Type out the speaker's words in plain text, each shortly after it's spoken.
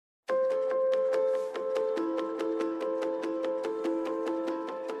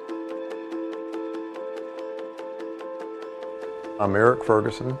I'm Eric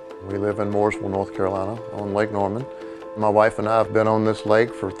Ferguson. We live in Mooresville, North Carolina on Lake Norman. My wife and I have been on this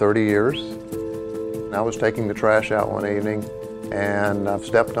lake for 30 years. I was taking the trash out one evening and I've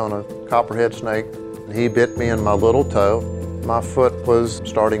stepped on a copperhead snake. He bit me in my little toe. My foot was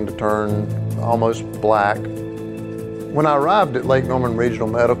starting to turn almost black. When I arrived at Lake Norman Regional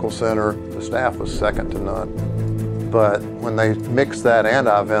Medical Center, the staff was second to none. But when they mixed that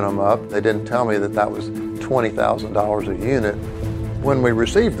anti-venom up, they didn't tell me that that was $20,000 a unit. When we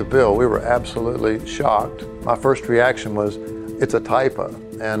received the bill, we were absolutely shocked. My first reaction was, it's a typo.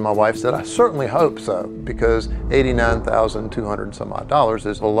 And my wife said, I certainly hope so, because $89,200 and some odd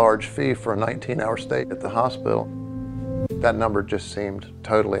is a large fee for a 19-hour stay at the hospital. That number just seemed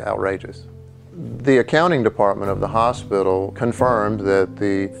totally outrageous. The accounting department of the hospital confirmed that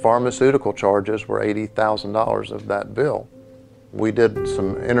the pharmaceutical charges were $80,000 of that bill. We did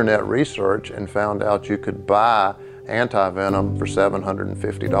some internet research and found out you could buy anti-venom for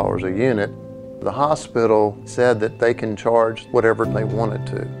 $750 a unit. The hospital said that they can charge whatever they wanted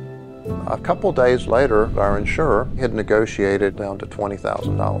to. A couple days later, our insurer had negotiated down to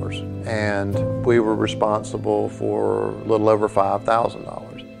 $20,000, and we were responsible for a little over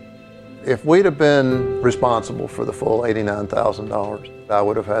 $5,000. If we'd have been responsible for the full $89,000, I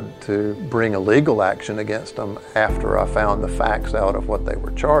would have had to bring a legal action against them after I found the facts out of what they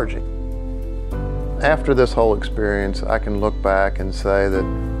were charging. After this whole experience, I can look back and say that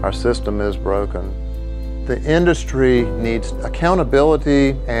our system is broken. The industry needs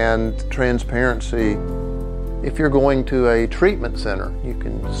accountability and transparency. If you're going to a treatment center, you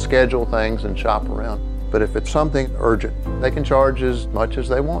can schedule things and shop around. But if it's something urgent, they can charge as much as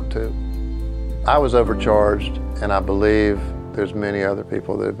they want to. I was overcharged, and I believe there's many other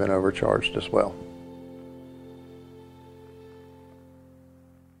people that have been overcharged as well.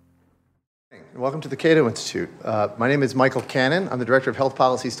 Welcome to the Cato Institute. My name is Michael Cannon. I'm the Director of Health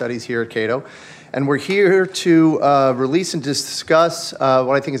Policy Studies here at Cato. And we're here to release and discuss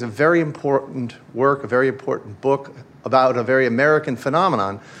what I think is a very important work, a very important book about a very American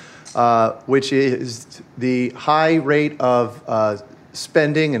phenomenon, which is the high rate of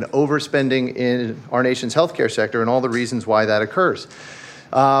spending and overspending in our nation's healthcare sector and all the reasons why that occurs.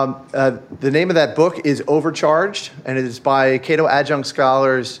 The name of that book is Overcharged, and it is by Cato adjunct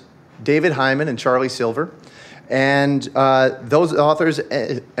scholars David Hyman and Charlie Silver. And those authors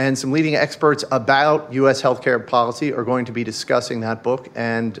and some leading experts about U.S. healthcare policy are going to be discussing that book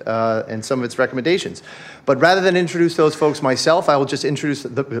and some of its recommendations. But rather than introduce those folks myself, I will just introduce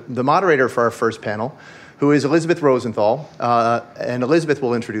the moderator for our first panel, who is Elizabeth Rosenthal. And Elizabeth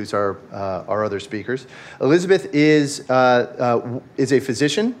will introduce our other speakers. Elizabeth is a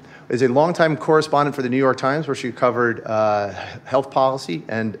physician, is a longtime correspondent for the New York Times, where she covered health policy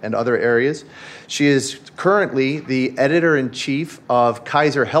and other areas. She is currently the editor-in-chief of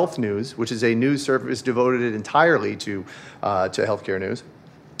Kaiser Health News, which is a news service devoted entirely to healthcare news.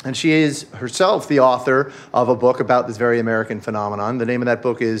 And she is herself the author of a book about this very American phenomenon. The name of that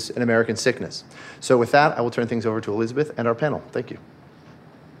book is An American Sickness. So with that, I will turn things over to Elizabeth and our panel. Thank you.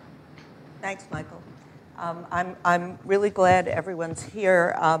 Thanks, Michael. I'm really glad everyone's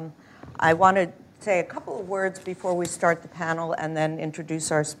here. I want to say a couple of words before we start the panel and then introduce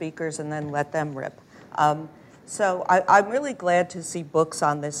our speakers and then let them rip. So I'm really glad to see books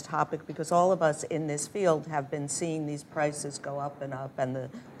on this topic, because all of us in this field have been seeing these prices go up, and the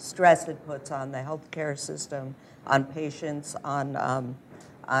stress it puts on the healthcare system, on patients, on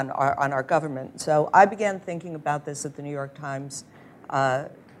our government. So I began thinking about this at the New York Times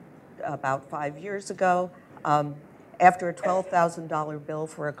about 5 years ago, after a $12,000 bill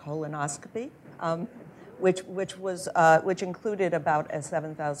for a colonoscopy, which included about a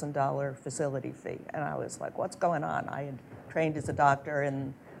 $7,000 facility fee. And I was like, what's going on? I had trained as a doctor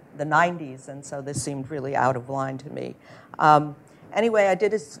in the 90s, and so this seemed really out of line to me. Anyway, I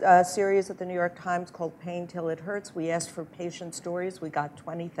did a series at the New York Times called Pain Till It Hurts. We asked for patient stories. We got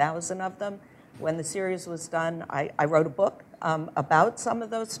 20,000 of them. When the series was done, I wrote a book about some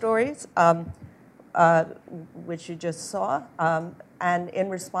of those stories, which you just saw. And in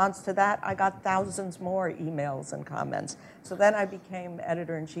response to that, I got thousands more emails and comments. So then I became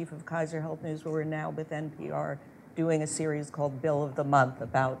editor-in-chief of Kaiser Health News, where we're now with NPR doing a series called Bill of the Month,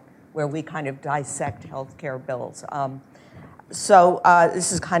 about where we kind of dissect healthcare bills. So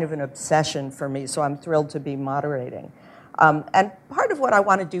this is kind of an obsession for me, so I'm thrilled to be moderating. And part of what I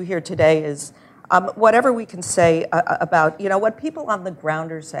want to do here today is whatever we can say about, what people on the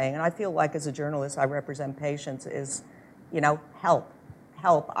ground are saying, and I feel like as a journalist I represent patients, is,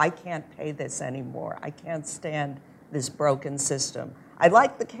 help, I can't pay this anymore. I can't stand this broken system. I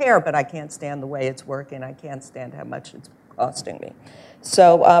like the care, but I can't stand the way it's working. I can't stand how much it's costing me.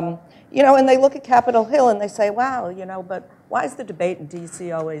 So, you know, and they look at Capitol Hill and they say, wow, you know, but why is the debate in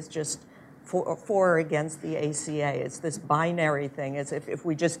D.C. always just for or against the ACA? It's this binary thing, as if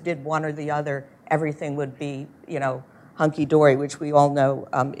we just did one or the other, everything would be, you know, hunky-dory, which we all know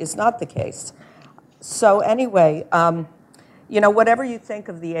is not the case. So anyway, you know, whatever you think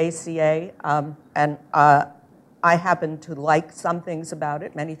of the ACA, and I happen to like some things about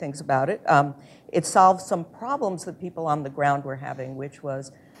it, many things about it. It solved some problems that people on the ground were having, which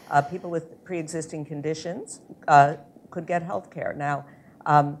was people with pre-existing conditions could get health care. Now,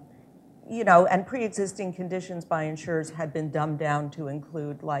 you know, and pre-existing conditions by insurers had been dumbed down to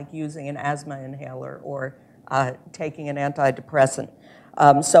include like using an asthma inhaler or taking an antidepressant.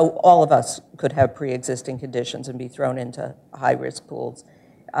 So all of us could have pre-existing conditions and be thrown into high-risk pools.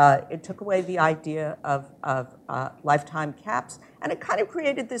 It took away the idea of lifetime caps, and it kind of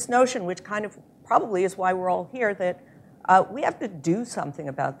created this notion, which kind of probably is why we're all here, that we have to do something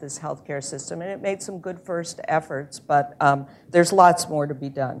about this healthcare system, and it made some good first efforts, but there's lots more to be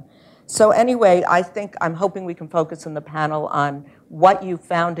done. So anyway, I'm hoping we can focus in the panel on what you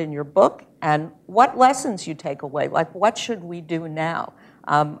found in your book and what lessons you take away, like what should we do now?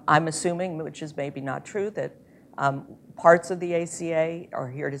 I'm assuming, which is maybe not true, that parts of the ACA are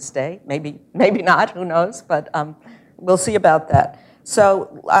here to stay. Maybe not, who knows, but we'll see about that.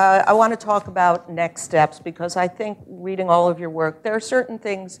 So I want to talk about next steps, because I think reading all of your work, there are certain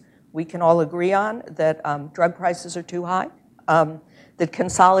things we can all agree on, that drug prices are too high, that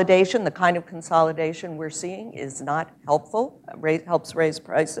consolidation, the kind of consolidation we're seeing, is not helpful, helps raise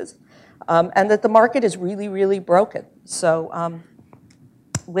prices, and that the market is really, really broken. So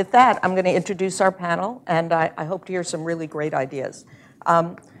with that, I'm going to introduce our panel, and I hope to hear some really great ideas.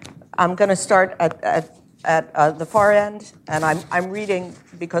 I'm going to start at the far end, and I'm reading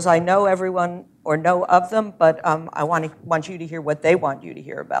because I know everyone or know of them, but I want you to hear what they want you to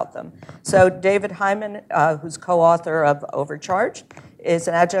hear about them. So David Hyman, who's co-author of Overcharged, is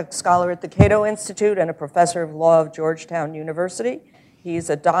an adjunct scholar at the Cato Institute and a professor of law of Georgetown University. He's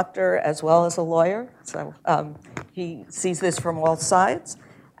a doctor as well as a lawyer, so he sees this from all sides.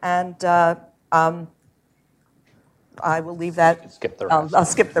 And I will leave that. Skip the rest. I'll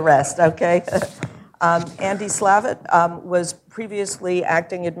skip the rest, okay? Andy Slavitt was previously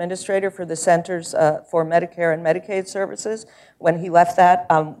acting administrator for the Centers for Medicare and Medicaid Services. When he left that,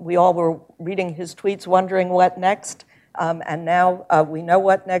 we all were reading his tweets wondering what next. And now we know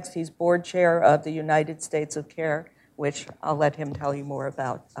what next. He's board chair of the United States of Care, which I'll let him tell you more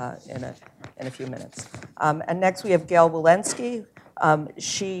about in a few minutes. And next we have Gail Wilensky.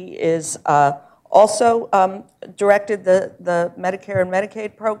 She is also directed the Medicare and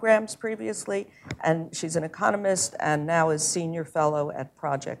Medicaid programs previously, and she's an economist and now is senior fellow at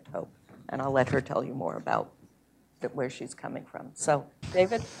Project Hope. And I'll let her tell you more about where she's coming from. So,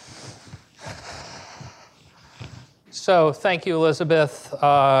 David? So thank you, Elizabeth,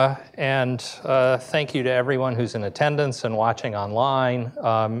 and thank you to everyone who's in attendance and watching online,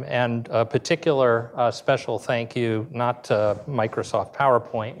 and a particular special thank you, not to Microsoft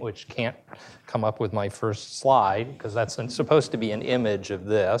PowerPoint, which can't come up with my first slide, because that's supposed to be an image of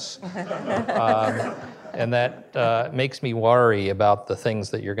this, and that makes me worry about the things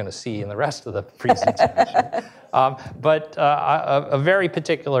that you're going to see in the rest of the presentation. But a very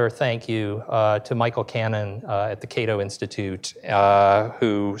particular thank you to Michael Cannon at the Cato Institute,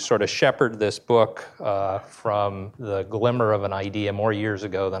 who sort of shepherded this book from the glimmer of an idea more years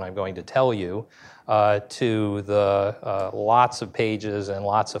ago than I'm going to tell you, to the lots of pages and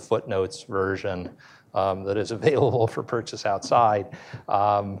lots of footnotes version that is available for purchase outside.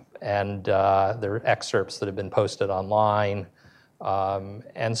 And there are excerpts that have been posted online.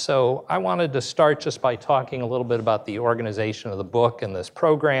 And so I wanted to start just by talking a little bit about the organization of the book and this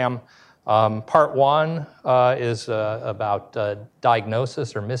program. Part one is about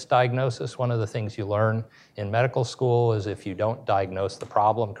diagnosis or misdiagnosis. One of the things you learn in medical school is if you don't diagnose the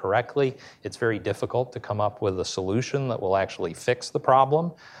problem correctly, it's very difficult to come up with a solution that will actually fix the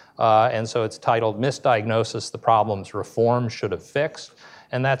problem. And so it's titled Misdiagnosis, the Problems Reform Should Have Fixed.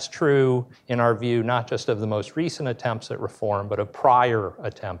 And that's true, in our view, not just of the most recent attempts at reform, but of prior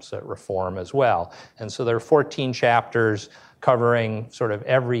attempts at reform as well. And so there are 14 chapters covering sort of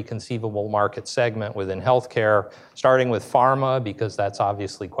every conceivable market segment within healthcare, starting with pharma, because that's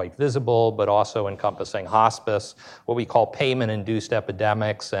obviously quite visible, but also encompassing hospice, what we call payment-induced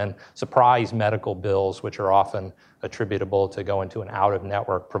epidemics, and surprise medical bills, which are often attributable to going to an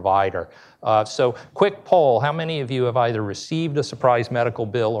out-of-network provider. So quick poll, how many of you have either received a surprise medical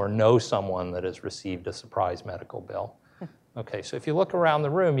bill or know someone that has received a surprise medical bill? Okay, so if you look around the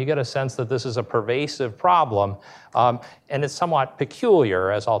room, you get a sense that this is a pervasive problem, and it's somewhat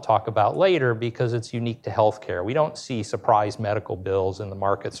peculiar, as I'll talk about later, because it's unique to healthcare. We don't see surprise medical bills in the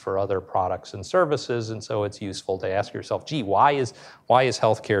markets for other products and services, and so it's useful to ask yourself, gee, why is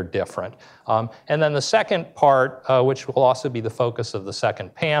healthcare different? And then the second part, which will also be the focus of the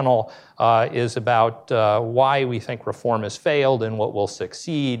second panel, is about why we think reform has failed and what will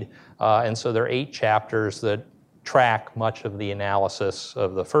succeed. And so there are 8 chapters that track much of the analysis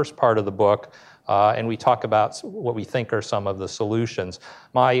of the first part of the book, and we talk about what we think are some of the solutions.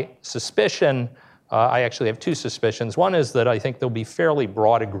 My suspicion, I actually have 2 suspicions. One is that I think there'll be fairly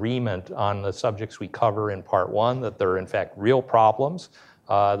broad agreement on the subjects we cover in part 1, that there are in fact real problems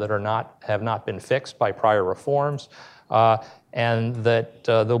that have not been fixed by prior reforms, and that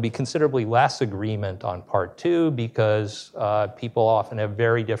there'll be considerably less agreement on part 2 because people often have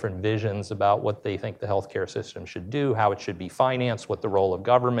very different visions about what they think the healthcare system should do, how it should be financed, what the role of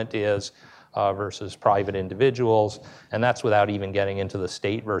government is versus private individuals, and that's without even getting into the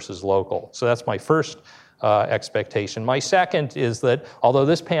state versus local. So that's my first expectation. My second is that although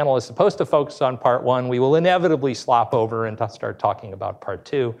this panel is supposed to focus on part 1, we will inevitably slop over and start talking about part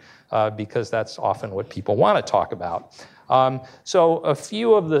 2 because that's often what people want to talk about. So a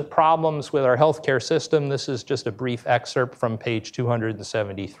few of the problems with our healthcare system, this is just a brief excerpt from page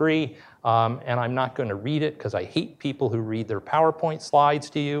 273, and I'm not going to read it because I hate people who read their PowerPoint slides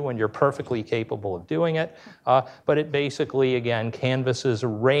to you when you're perfectly capable of doing it. But it basically, again, canvasses a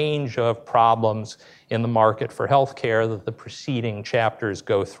range of problems in the market for healthcare that the preceding chapters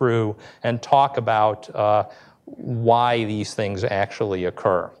go through and talk about why these things actually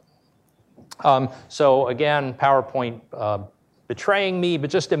occur. So again, PowerPoint betraying me, but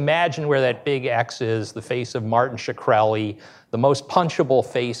just imagine where that big X is, the face of Martin Shkreli, the most punchable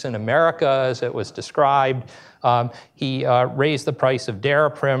face in America, as it was described. He raised the price of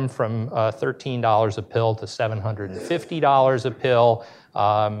Daraprim from $13 a pill to $750 a pill.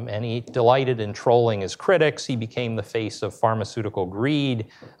 And he delighted in trolling his critics. He became the face of pharmaceutical greed.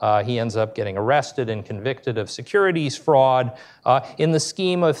 He ends up getting arrested and convicted of securities fraud. In the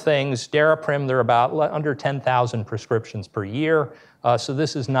scheme of things, Daraprim, there are about under 10,000 prescriptions per year. So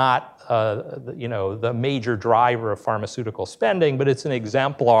this is not, the major driver of pharmaceutical spending, but it's an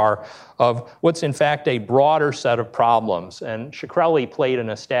exemplar of what's in fact a broader set of problems. And Shkreli played an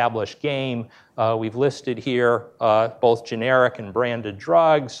established game. We've listed here both generic and branded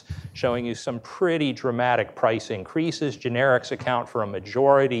drugs, showing you some pretty dramatic price increases. Generics account for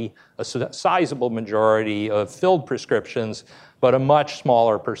a sizable majority of filled prescriptions, but a much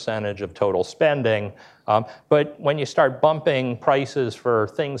smaller percentage of total spending. But when you start bumping prices for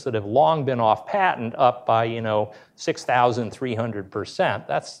things that have long been off patent up by, 6,300%,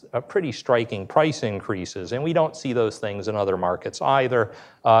 that's a pretty striking price increases. And we don't see those things in other markets either.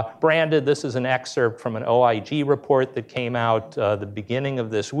 Branded, this is an excerpt from an OIG report that came out the beginning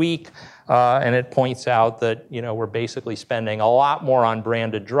of this week. And it points out that, we're basically spending a lot more on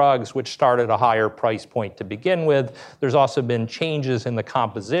branded drugs, which start at a higher price point to begin with. There's also been changes in the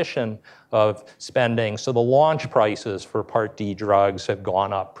composition of spending. So the launch prices for Part D drugs have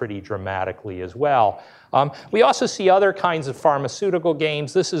gone up pretty dramatically as well. We also see other kinds of pharmaceutical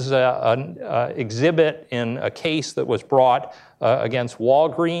games. This is an exhibit in a case that was brought against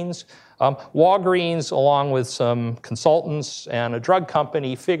Walgreens. Walgreens, along with some consultants and a drug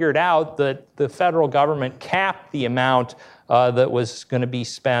company, figured out that the federal government capped the amount that was going to be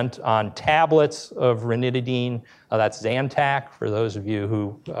spent on tablets of ranitidine. That's Zantac, for those of you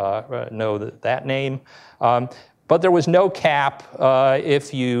who know that name. But there was no cap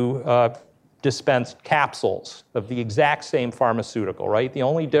if you dispensed capsules of the exact same pharmaceutical, right? The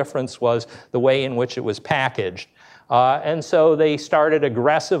only difference was the way in which it was packaged. And so they started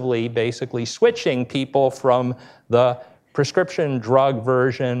aggressively basically switching people from the prescription drug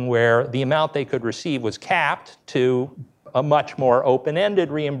version where the amount they could receive was capped to a much more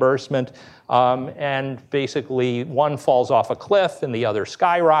open-ended reimbursement. And basically one falls off a cliff and the other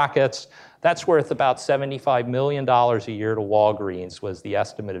skyrockets. That's worth about $75 million a year to Walgreens, was the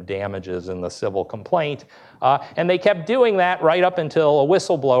estimate of damages in the civil complaint. And they kept doing that right up until a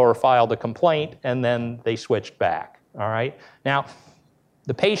whistleblower filed a complaint, and then they switched back. All right. Now,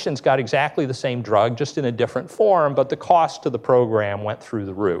 the patients got exactly the same drug, just in a different form, but the cost to the program went through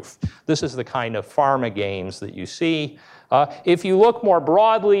the roof. This is the kind of pharma games that you see. If you look more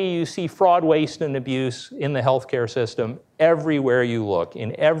broadly, you see fraud, waste, and abuse in the healthcare system everywhere you look,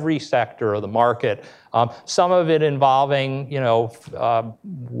 in every sector of the market. Some of it involving,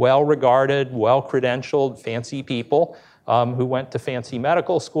 well-regarded, well-credentialed, fancy people. who went to fancy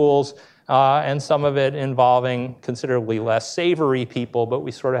medical schools, and some of it involving considerably less savory people, but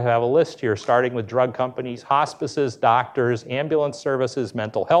we sort of have a list here, starting with drug companies, hospices, doctors, ambulance services,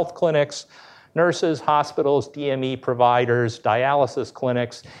 mental health clinics, nurses, hospitals, DME providers, dialysis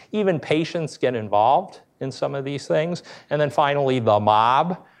clinics, even patients get involved in some of these things. And then finally, the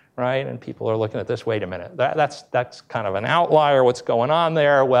mob, right? And people are looking at this, wait a minute, that's kind of an outlier, what's going on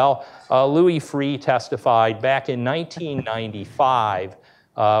there? Well, Louis Freeh testified back in 1995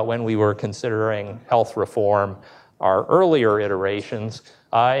 when we were considering health reform, our earlier iterations,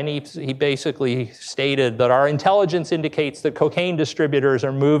 and he basically stated that our intelligence indicates that cocaine distributors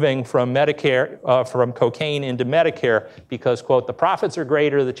are moving from Medicare, from cocaine into Medicare because, quote, the profits are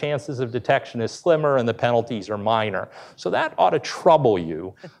greater, the chances of detection is slimmer, and the penalties are minor. So that ought to trouble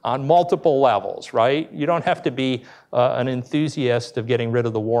you on multiple levels, right? You don't have to be an enthusiast of getting rid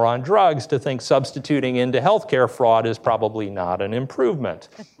of the war on drugs to think substituting into healthcare fraud is probably not an improvement.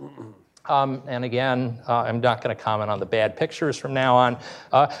 And again, I'm not going to comment on the bad pictures from now on.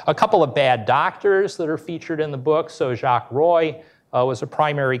 A couple of bad doctors that are featured in the book. So Jacques Roy was a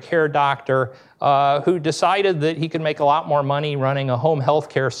primary care doctor who decided that he could make a lot more money running a home health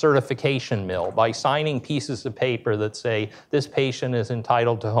care certification mill by signing pieces of paper that say this patient is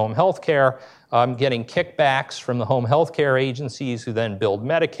entitled to home health care, getting kickbacks from the home health care agencies who then billed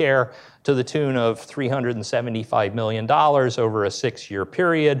Medicare to the tune of $375 million over a 6-year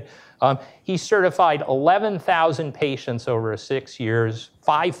period. He certified 11,000 patients over 6 years,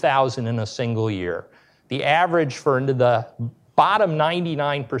 5,000 in a single year. The average for the bottom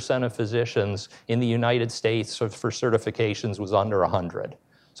 99% of physicians in the United States for certifications was under 100.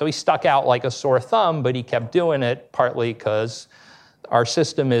 So he stuck out like a sore thumb, but he kept doing it partly because our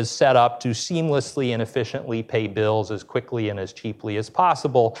system is set up to seamlessly and efficiently pay bills as quickly and as cheaply as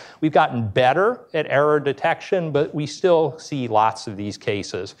possible. We've gotten better at error detection, but we still see lots of these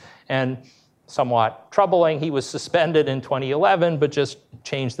cases. And somewhat troubling, he was suspended in 2011, but just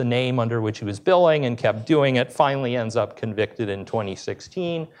changed the name under which he was billing and kept doing it, finally ends up convicted in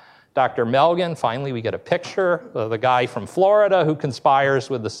 2016. Dr. Melgen, finally we get a picture of the guy from Florida who conspires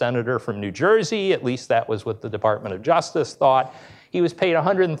with the senator from New Jersey. At least that was what the Department of Justice thought. He was paid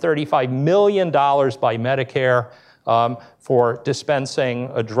 $135 million by Medicare for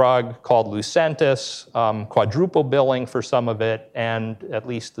dispensing a drug called Lucentis, quadruple billing for some of it, and at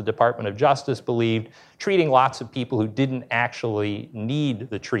least the Department of Justice believed treating lots of people who didn't actually need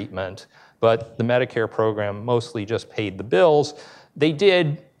the treatment, but the Medicare program mostly just paid the bills. They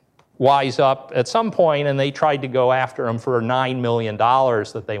did wise up at some point, and they tried to go after him for $9 million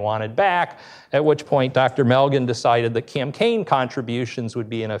that they wanted back, at which point Dr. Melgen decided that campaign contributions would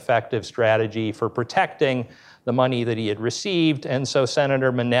be an effective strategy for protecting the money that he had received, and so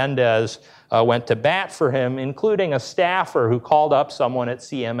Senator Menendez went to bat for him, including a staffer who called up someone at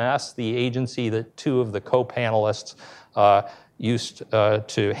CMS, the agency that two of the co-panelists used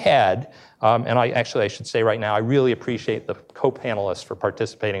to head. And I should say right now, I really appreciate the co-panelists for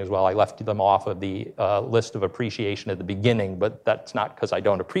participating as well. I left them off of the list of appreciation at the beginning, but that's not because I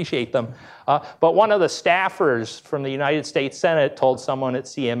don't appreciate them. But one of the staffers from the United States Senate told someone at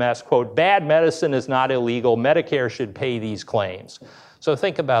CMS, quote, bad medicine is not illegal. Medicare should pay these claims. So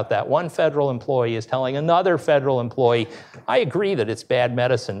think about that. One federal employee is telling another federal employee, I agree that it's bad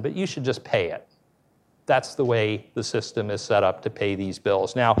medicine, but you should just pay it. That's the way the system is set up to pay these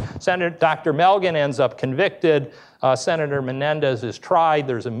bills. Now, Dr. Melgen ends up convicted. Senator Menendez is tried.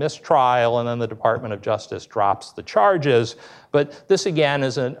 There's a mistrial, and then the Department of Justice drops the charges. But this, again,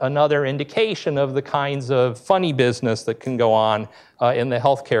 is another indication of the kinds of funny business that can go on in the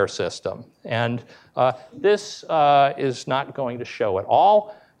healthcare system. And this is not going to show at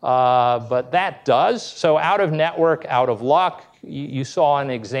all, but that does. So out of network, out of luck, you saw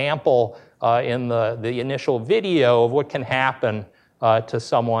an example in the initial video of what can happen to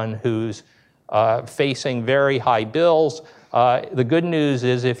someone who's facing very high bills. The good news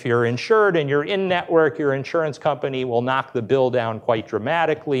is if you're insured and you're in network, your insurance company will knock the bill down quite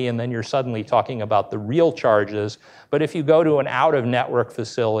dramatically, and then you're suddenly talking about the real charges. But if you go to an out-of-network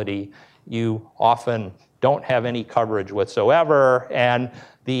facility, you often don't have any coverage whatsoever, and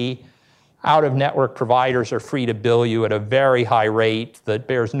the out-of-network providers are free to bill you at a very high rate that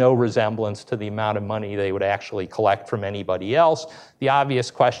bears no resemblance to the amount of money they would actually collect from anybody else. The obvious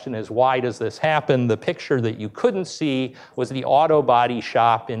question is, why does this happen? The picture that you couldn't see was the auto body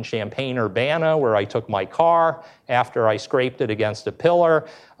shop in Champaign-Urbana, where I took my car after I scraped it against a pillar.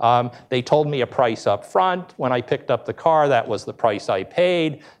 They told me a price up front. When I picked up the car, that was the price I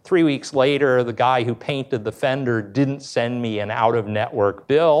paid. 3 weeks later, the guy who painted the fender didn't send me an out-of-network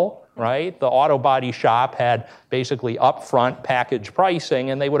bill. right? The auto body shop had basically upfront package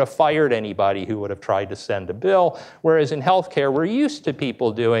pricing, and they would have fired anybody who would have tried to send a bill. Whereas in healthcare, we're used to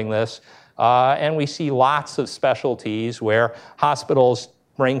people doing this, and we see lots of specialties where hospitals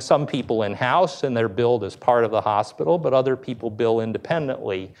bring some people in-house and they're billed as part of the hospital, but other people bill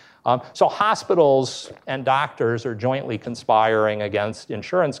independently. So hospitals and doctors are jointly conspiring against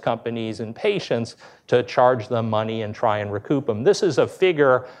insurance companies and patients to charge them money and try and recoup them. This is a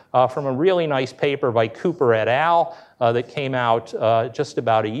figure from a really nice paper by Cooper et al. That came out just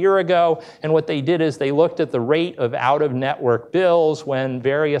about a year ago. And what they did is they looked at the rate of out-of-network bills when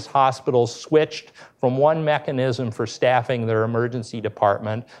various hospitals switched from one mechanism for staffing their emergency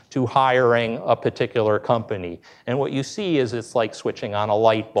department to hiring a particular company. And what you see is it's like switching on a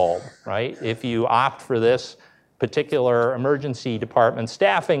light bulb, right? If you opt for this particular emergency department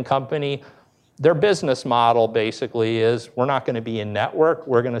staffing company, their business model basically is, we're not going to be in network,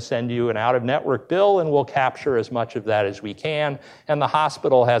 we're going to send you an out-of-network bill and we'll capture as much of that as we can. And the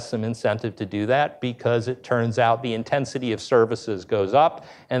hospital has some incentive to do that because it turns out the intensity of services goes up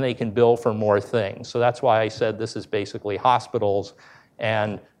and they can bill for more things. So that's why I said this is basically hospitals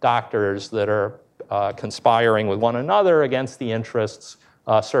and doctors that are conspiring with one another against the interests,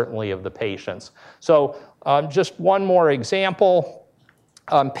 certainly of the patients. So just one more example.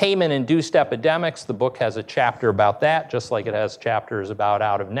 Payment-induced epidemics, the book has a chapter about that, just like it has chapters about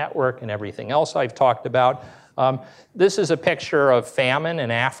out-of-network and everything else I've talked about. This is a picture of famine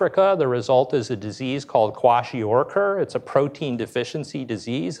in Africa. The result is a disease called kwashiorkor. It's a protein deficiency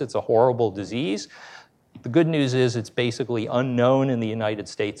disease. It's a horrible disease. The good news is it's basically unknown in the United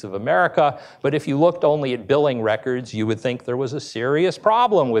States of America, but if you looked only at billing records, you would think there was a serious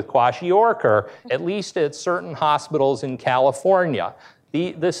problem with kwashiorkor, at least at certain hospitals in California.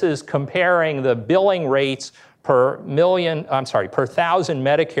 This is comparing the billing rates per thousand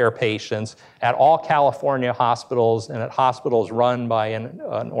Medicare patients at all California hospitals and at hospitals run by an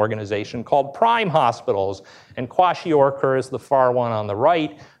organization called Prime Hospitals. And kwashiorkor is the far one on the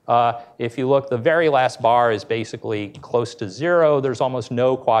right. If you look, the very last bar is basically close to zero. There's almost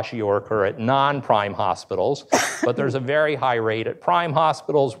no kwashiorkor at non-Prime hospitals, but there's a very high rate at Prime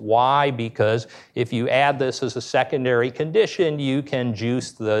hospitals. Why? Because if you add this as a secondary condition, you can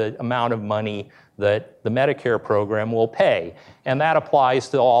juice the amount of money that the Medicare program will pay. And that applies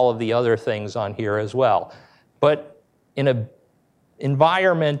to all of the other things on here as well. But in an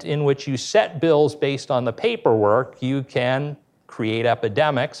environment in which you set bills based on the paperwork, you can create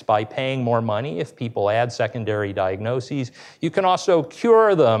epidemics by paying more money if people add secondary diagnoses. You can also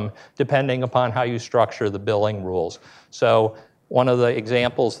cure them depending upon how you structure the billing rules. So one of the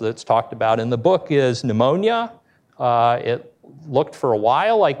examples that's talked about in the book is pneumonia. It looked for a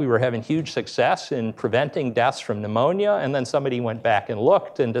while like we were having huge success in preventing deaths from pneumonia, and then somebody went back and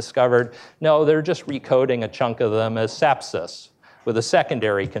looked and discovered, no, they're just recoding a chunk of them as sepsis with a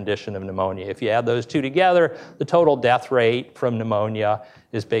secondary condition of pneumonia. If you add those two together, the total death rate from pneumonia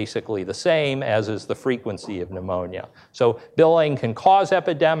is basically the same as is the frequency of pneumonia. So billing can cause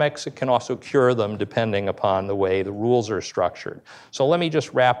epidemics. It can also cure them depending upon the way the rules are structured. So let me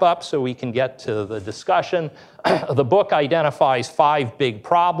just wrap up so we can get to the discussion. The book identifies 5 big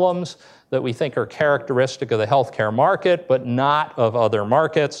problems that we think are characteristic of the healthcare market, but not of other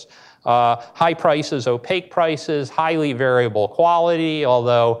markets. High prices, opaque prices, highly variable quality,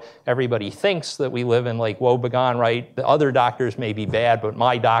 although everybody thinks that we live in Lake Wobegon, right? The other doctors may be bad, but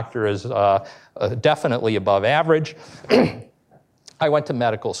my doctor is definitely above average. I went to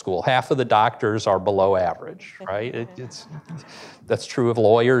medical school. Half of the doctors are below average, right? That's true of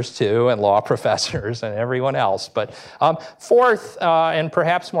lawyers too, and law professors and everyone else. But fourth, and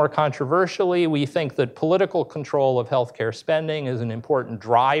perhaps more controversially, we think that political control of healthcare spending is an important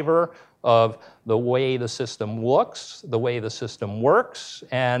driver of the way the system looks, the way the system works,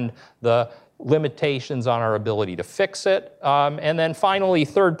 and the limitations on our ability to fix it. And then finally,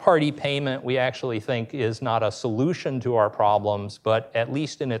 third-party payment, we actually think is not a solution to our problems, but at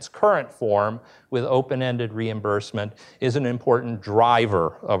least in its current form, with open-ended reimbursement, is an important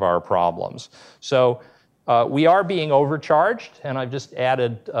driver of our problems. So we are being overcharged, and I've just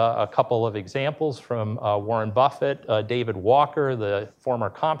added a couple of examples from Warren Buffett, David Walker, the former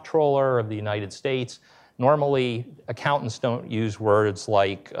comptroller of the United States. Normally, accountants don't use words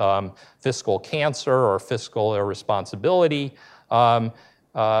like fiscal cancer or fiscal irresponsibility.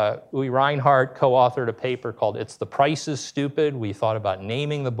 Louis Reinhardt co-authored a paper called It's the Price is Stupid. We thought about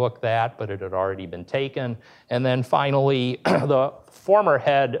naming the book that, but it had already been taken. And then finally, the former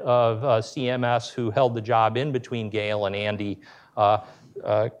head of CMS, who held the job in between Gail and Andy,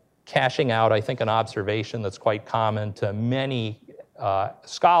 cashing out, I think, an observation that's quite common to many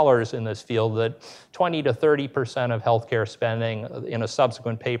scholars in this field that 20 to 30% of healthcare spending, in a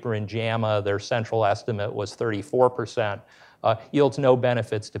subsequent paper in JAMA, their central estimate was 34%, yields no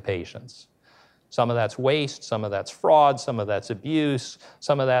benefits to patients. Some of that's waste, some of that's fraud, some of that's abuse,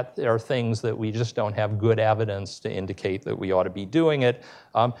 some of that are things that we just don't have good evidence to indicate that we ought to be doing it.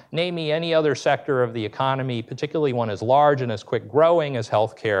 Name me any other sector of the economy, particularly one as large and as quick growing as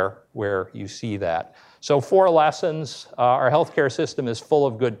healthcare, where you see that. So 4 lessons. Our healthcare system is full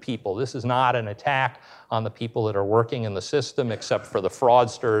of good people. This is not an attack on the people that are working in the system, except for the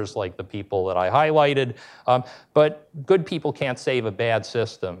fraudsters like the people that I highlighted. But good people can't save a bad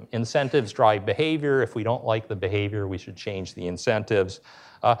system. Incentives drive behavior. If we don't like the behavior, we should change the incentives.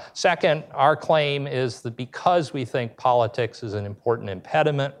 Second, our claim is that because we think politics is an important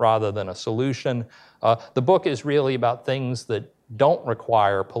impediment rather than a solution, the book is really about things that don't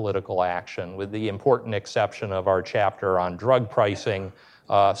require political action, with the important exception of our chapter on drug pricing.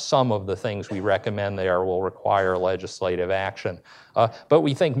 Some of the things we recommend there will require legislative action. But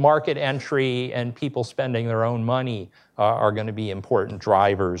we think market entry and people spending their own money are going to be important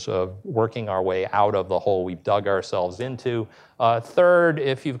drivers of working our way out of the hole we've dug ourselves into. Third,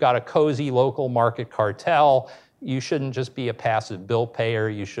 if you've got a cozy local market cartel, you shouldn't just be a passive bill payer.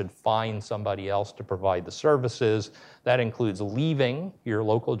 You should find somebody else to provide the services. That includes leaving your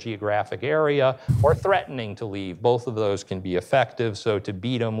local geographic area or threatening to leave. Both of those can be effective, so to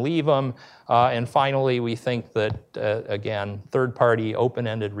beat them, leave them. And finally, we think that, again, third-party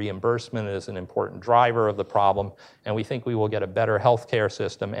open-ended reimbursement is an important driver of the problem, and we think we will get a better healthcare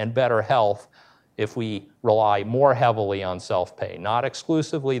system and better health if we rely more heavily on self-pay. Not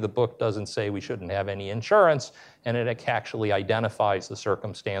exclusively. The book doesn't say we shouldn't have any insurance, and it actually identifies the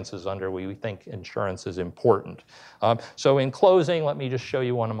circumstances under which we think insurance is important. So in closing, let me just show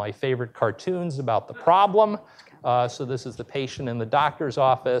you one of my favorite cartoons about the problem. So this is the patient in the doctor's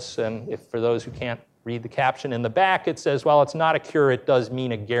office, and if for those who can't read the caption in the back, it says, well, it's not a cure, it does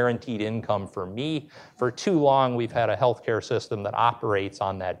mean a guaranteed income for me. For too long, we've had a healthcare system that operates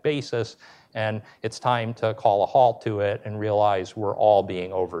on that basis, and it's time to call a halt to it and realize we're all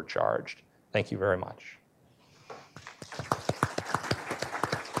being overcharged. Thank you very much.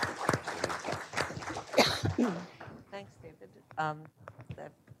 Thanks, David.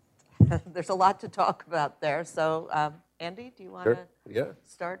 There's a lot to talk about there. So, Andy, do you want to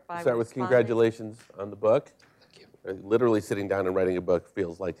start by Start with responding? congratulations on the book. Thank you. Literally sitting down and writing a book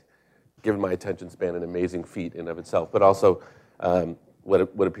feels like, given my attention span, an amazing feat in of itself, but also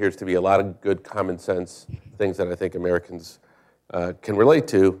what appears to be a lot of good common sense things that I think Americans can relate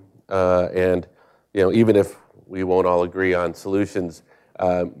to, and even if we won't all agree on solutions,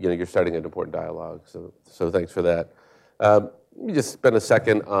 you're starting an important dialogue. So thanks for that. Let me just spend a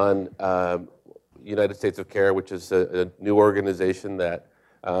second on United States of Care, which is a new organization that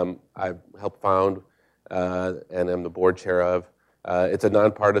I've helped found and am the board chair of. It's a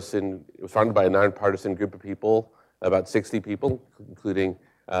nonpartisan. It was founded by a nonpartisan group of people, about 60 people, including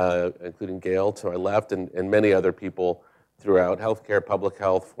Gail to my left, and many other people throughout healthcare, public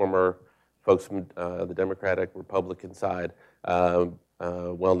health, former folks from the Democratic, Republican side,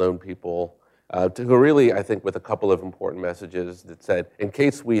 well-known people, who really, I think, with a couple of important messages that said, in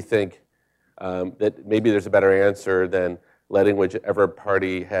case we think that maybe there's a better answer than letting whichever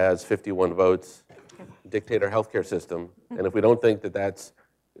party has 51 votes dictate our healthcare system, and if we don't think that that's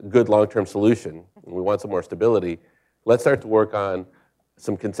a good long-term solution, and we want some more stability, let's start to work on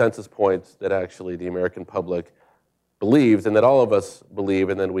some consensus points that actually the American public believes and that all of us believe,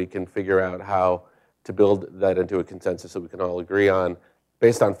 and then we can figure out how to build that into a consensus that we can all agree on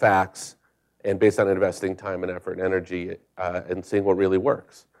based on facts and based on investing time and effort and energy and seeing what really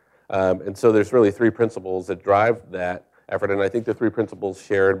works. And so there's really 3 principles that drive that effort, and I think the 3 principles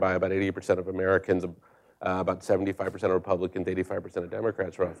shared by about 80% of Americans, about 75% of Republicans, 85% of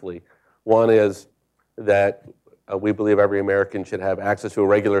Democrats roughly. One is that we believe every American should have access to a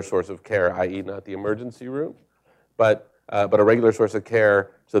regular source of care, i.e. not the emergency room, but a regular source of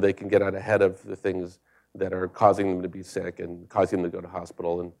care so they can get out ahead of the things that are causing them to be sick and causing them to go to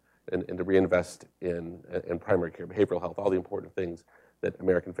hospital and to reinvest in primary care, behavioral health, all the important things that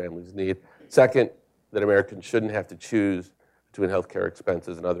American families need. Second, that Americans shouldn't have to choose between healthcare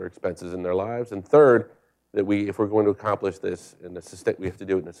expenses and other expenses in their lives. And third, that if we're going to accomplish this, we have to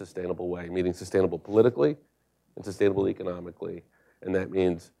do it in a sustainable way, meaning sustainable politically and sustainable economically. And that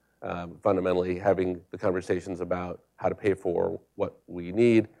means fundamentally having the conversations about how to pay for what we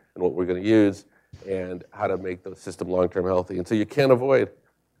need and what we're going to use and how to make the system long-term healthy. And so you can't avoid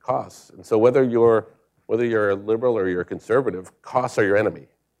costs. And so whether you're a liberal or you're a conservative, costs are your enemy,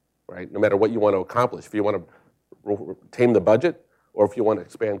 right? No matter what you want to accomplish. If you want to tame the budget or if you want to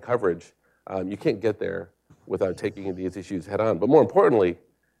expand coverage, you can't get there without taking these issues head on. But more importantly,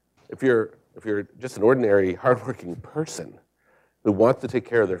 if you're just an ordinary, hardworking person who wants to take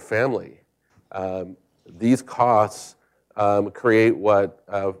care of their family, these costs create what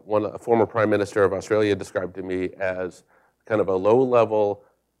a former Prime Minister of Australia described to me as kind of a low level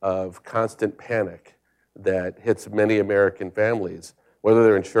of constant panic that hits many American families, whether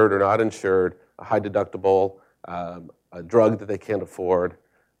they're insured or not insured, a high deductible, a drug that they can't afford.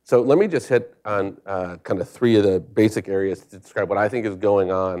 So let me just hit on kind of three of the basic areas to describe what I think is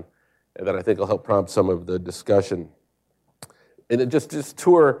going on and that I think will help prompt some of the discussion. And just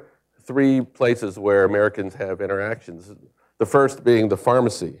tour three places where Americans have interactions. The first being the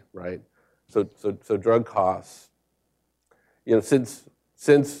pharmacy, right? So drug costs. You know,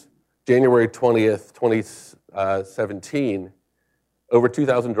 since January 20th, 2017, over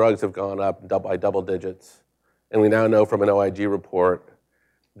 2,000 drugs have gone up by double digits, and we now know from an OIG report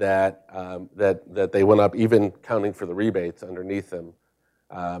that they went up, even counting for the rebates underneath them,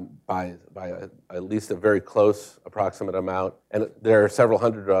 by at least a very close approximate amount. And there are several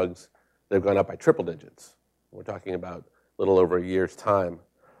hundred drugs that have gone up by triple digits. We're talking about a little over a year's time.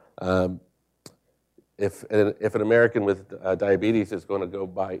 If an American with diabetes is going to go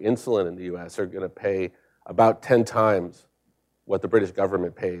buy insulin in the U.S., they're going to pay about 10 times what the British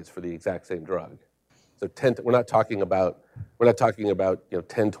government pays for the exact same drug. So we're not talking about 10,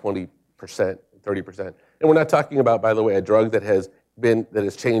 20%, 30%, and we're not talking about, by the way, a drug that has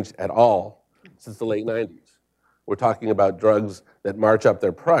changed at all since the late 90s. We're talking about drugs that march up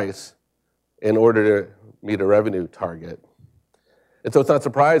their price in order to meet a revenue target. And so it's not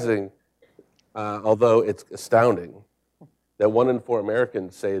surprising, although it's astounding, that 1 in 4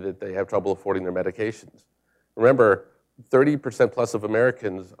 Americans say that they have trouble affording their medications. Remember, 30% plus of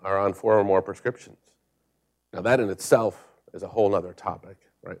Americans are on 4 or more prescriptions. Now that in itself is a whole other topic,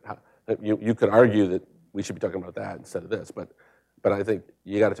 right? You could argue that we should be talking about that instead of this, but I think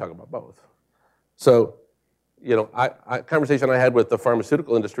you got to talk about both. So, a conversation I had with the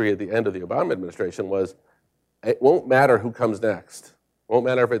pharmaceutical industry at the end of the Obama administration was, it won't matter who comes next. It won't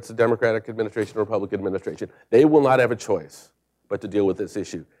matter if it's a Democratic administration or Republican administration. They will not have a choice but to deal with this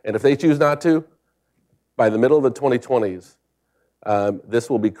issue. And if they choose not to, by the middle of the 2020s, this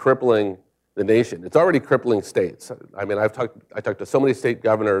will be crippling the nation. It's already crippling states. I mean, I talked to so many state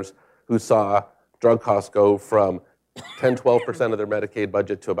governors who saw drug costs go from 10, 12% of their Medicaid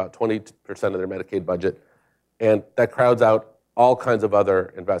budget to about 20% of their Medicaid budget. And that crowds out all kinds of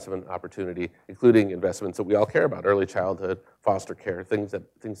other investment opportunity, including investments that we all care about: early childhood, foster care, things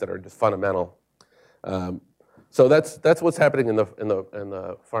that are just fundamental. So that's what's happening in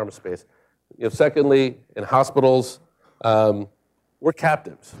the pharma space. Secondly, in hospitals, we're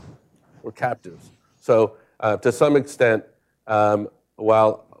captives. We're captives. So to some extent,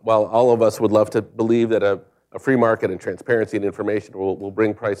 while all of us would love to believe that a free market and transparency and information will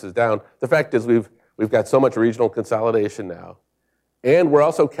bring prices down, the fact is we've got so much regional consolidation now, and we're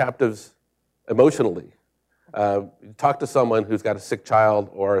also captives emotionally. Talk to someone who's got a sick child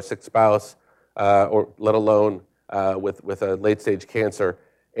or a sick spouse, or let alone with a late-stage cancer,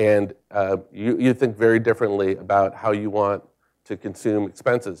 and you think very differently about how you want to consume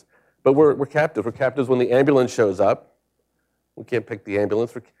expenses. But we're captive. We're captives when the ambulance shows up. We can't pick the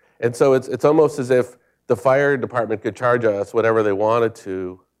ambulance. And so it's almost as if the fire department could charge us whatever they wanted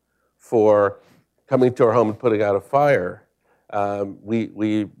to for coming to our home and putting out a fire.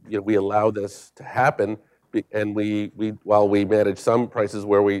 We allow this to happen, and while we manage some prices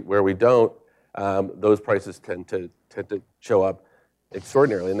where we don't, those prices tend to show up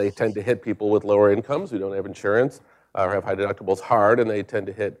extraordinarily, and they tend to hit people with lower incomes who don't have insurance or have high deductibles hard, and they tend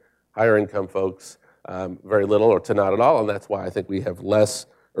to hit higher income folks very little or to not at all, and that's why I think we have less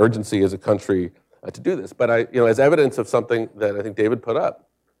urgency as a country to do this. But as evidence of something that I think David put up,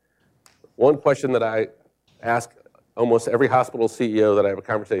 one question that I ask almost every hospital CEO that I have a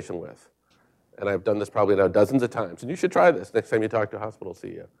conversation with, and I've done this probably now dozens of times, and you should try this next time you talk to a hospital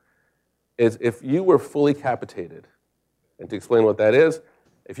CEO, is if you were fully capitated, and to explain what that is,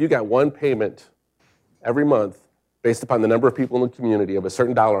 if you got one payment every month based upon the number of people in the community of a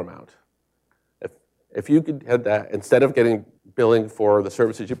certain dollar amount, if you could have that, instead of getting billing for the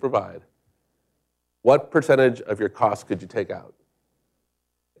services you provide, what percentage of your costs could you take out?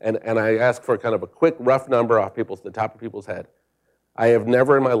 And I ask for kind of a quick, rough number off the top of people's head. I have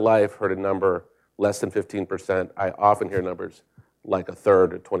never in my life heard a number less than 15%. I often hear numbers like a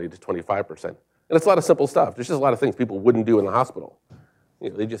third, or 20 to 25%. And it's a lot of simple stuff. There's just a lot of things people wouldn't do in the hospital.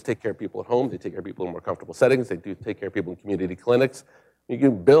 They just take care of people at home. They take care of people in more comfortable settings. They do take care of people in community clinics. You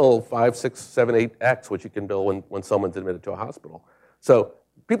can bill 5, 6, 7, 8x what you can bill when someone's admitted to a hospital. So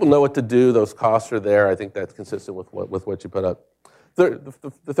people know what to do. Those costs are there. I think that's consistent with what you put up. The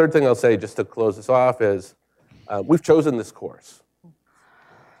third thing I'll say, just to close this off, is we've chosen this course.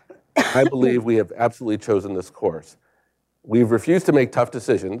 I believe we have absolutely chosen this course. We've refused to make tough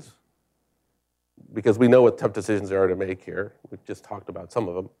decisions because we know what tough decisions there are to make here. We've just talked about some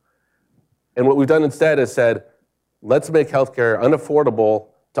of them. And what we've done instead is said, let's make healthcare unaffordable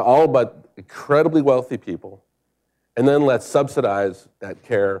to all but incredibly wealthy people, and then let's subsidize that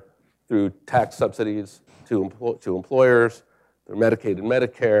care through tax subsidies to employers, through Medicaid and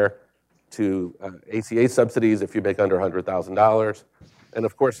Medicare, to ACA subsidies if you make under $100,000. And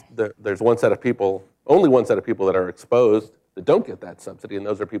of course, there's one set of people, only one set of people that are exposed that don't get that subsidy, and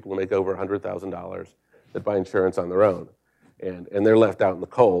those are people who make over $100,000 that buy insurance on their own. And they're left out in the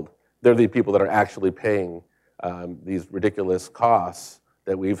cold. They're the people that are actually paying these ridiculous costs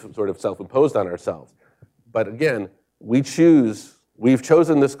that we've sort of self-imposed on ourselves. But again, we've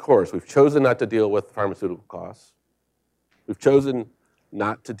chosen this course. We've chosen not to deal with pharmaceutical costs. We've chosen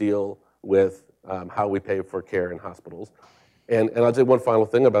not to deal with how we pay for care in hospitals. And I'll say one final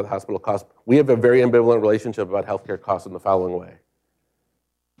thing about hospital costs. We have a very ambivalent relationship about healthcare costs in the following way.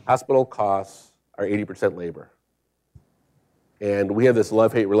 Hospital costs are 80% labor. And we have this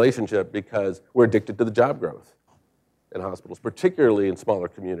love-hate relationship because we're addicted to the job growth in hospitals, particularly in smaller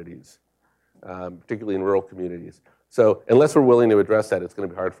communities, particularly in rural communities. So unless we're willing to address that, it's going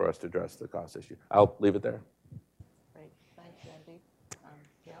to be hard for us to address the cost issue. I'll leave it there. Great. Thanks, Andy.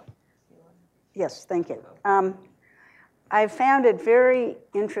 Yes, thank you. I found it very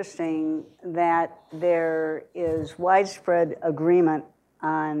interesting that there is widespread agreement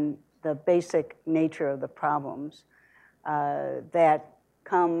on the basic nature of the problems that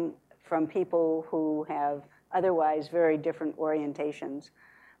come from people who have otherwise very different orientations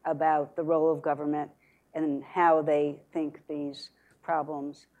about the role of government and how they think these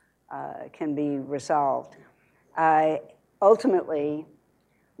problems can be resolved. Ultimately,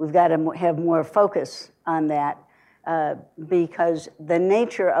 we've got to have more focus on that because the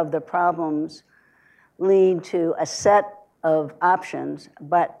nature of the problems lead to a set of options,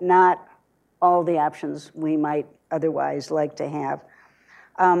 but not all the options we might otherwise like to have.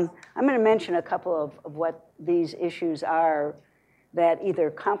 I'm going to mention a couple of what these issues are that either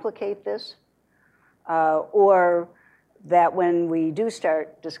complicate this or that when we do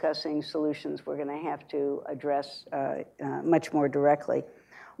start discussing solutions, we're going to have to address much more directly.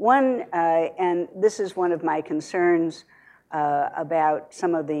 One, and this is one of my concerns about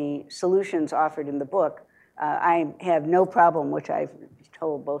some of the solutions offered in the book. I have no problem, which I've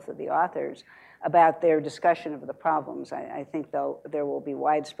told both of the authors, about their discussion of the problems. I think there will be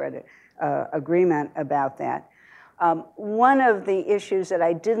widespread agreement about that. One of the issues that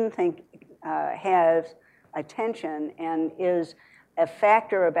I didn't think has attention and is a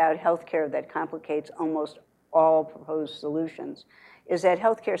factor about healthcare that complicates almost all proposed solutions is that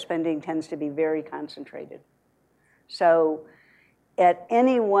healthcare spending tends to be very concentrated. So at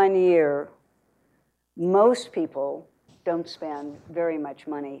any one year, most people don't spend very much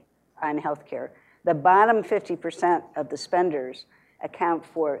money on healthcare. The bottom 50% of the spenders account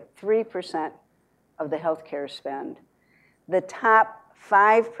for 3% of the healthcare spend. The top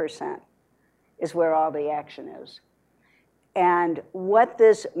 5% is where all the action is. And what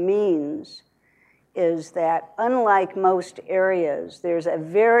this means is that unlike most areas, there's a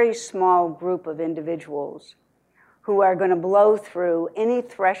very small group of individuals who are going to blow through any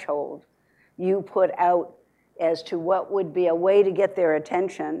threshold you put out as to what would be a way to get their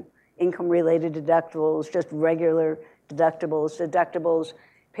attention, income-related deductibles, just regular deductibles, deductibles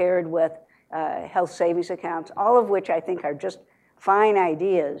paired with health savings accounts, all of which I think are just fine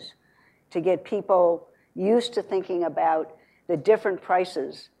ideas to get people used to thinking about the different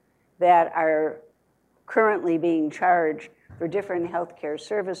prices that are currently being charged for different healthcare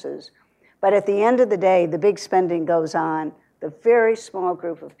services. But at the end of the day, the big spending goes on the very small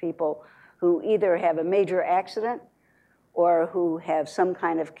group of people who either have a major accident or who have some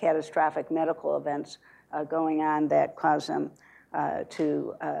kind of catastrophic medical events going on that cause them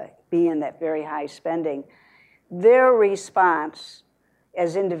to be in that very high spending. Their response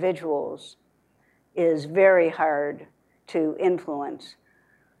as individuals is very hard to influence.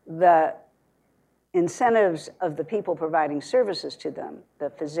 The incentives of the people providing services to them, the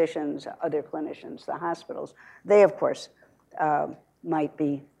physicians, other clinicians, the hospitals, they, of course, might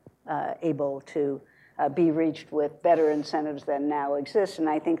be able to be reached with better incentives than now exist. And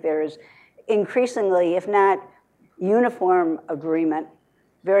I think there is increasingly, if not uniform agreement,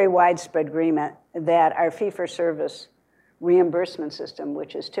 very widespread agreement that our fee-for-service reimbursement system,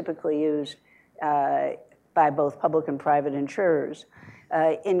 which is typically used by both public and private insurers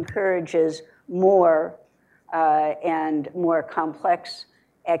encourages more and more complex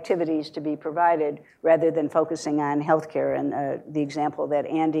activities to be provided rather than focusing on healthcare. And the example that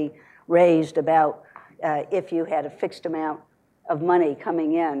Andy raised about if you had a fixed amount of money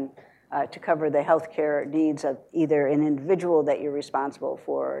coming in to cover the healthcare needs of either an individual that you're responsible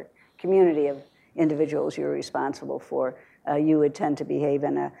for, or community of individuals you're responsible for, you would tend to behave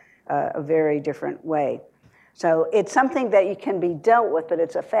in a very different way. So it's something that you can be dealt with, but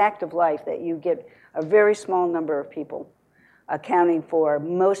it's a fact of life that you get a very small number of people accounting for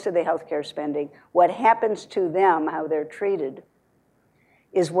most of the healthcare spending. What happens to them, how they're treated,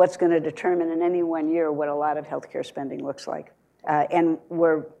 is what's going to determine in any one year what a lot of healthcare spending looks like. And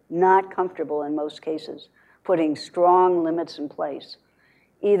we're not comfortable in most cases putting strong limits in place,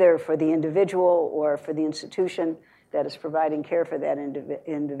 either for the individual or for the institution that is providing care for that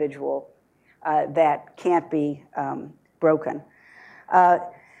individual that can't be broken.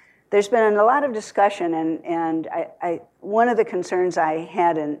 There's been a lot of discussion, and one of the concerns I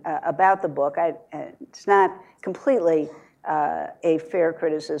had about the book, it's not completely a fair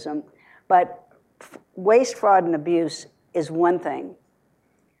criticism, but waste, fraud, and abuse is one thing.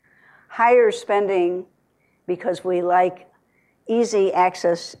 Higher spending because we like easy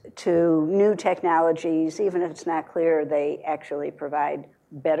access to new technologies, even if it's not clear they actually provide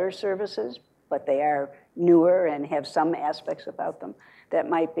better services, but they are newer and have some aspects about them that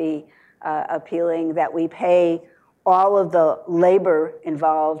might be appealing, that we pay all of the labor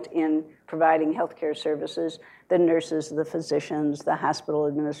involved in providing healthcare services, the nurses, the physicians, the hospital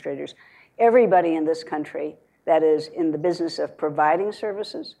administrators, everybody in this country that is in the business of providing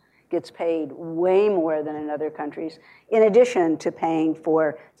services gets paid way more than in other countries, in addition to paying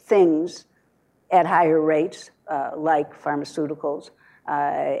for things at higher rates, like pharmaceuticals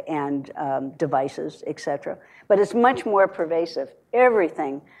and devices, et cetera. But it's much more pervasive.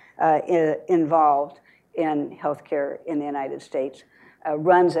 Everything involved in healthcare in the United States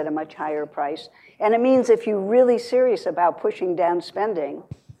runs at a much higher price. And it means if you're really serious about pushing down spending,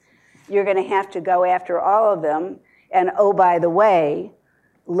 you're going to have to go after all of them. And oh, by the way,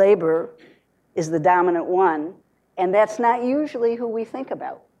 labor is the dominant one, and that's not usually who we think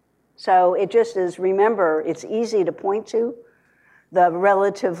about. So it just is, remember, it's easy to point to the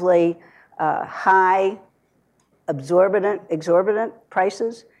relatively high, exorbitant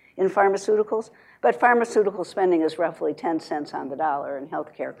prices in pharmaceuticals, but pharmaceutical spending is roughly 10 cents on the dollar in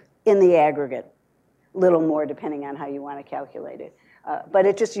healthcare in the aggregate, little more depending on how you want to calculate it. But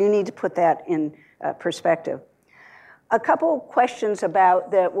it just, you need to put that in perspective. A couple questions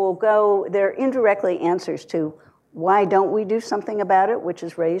about that will go, they're indirectly answers to why don't we do something about it, which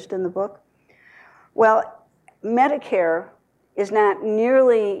is raised in the book. Well, Medicare is not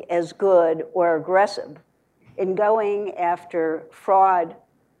nearly as good or aggressive in going after fraud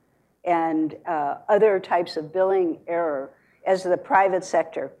and other types of billing error as the private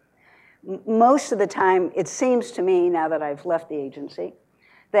sector. Most of the time, it seems to me, now that I've left the agency,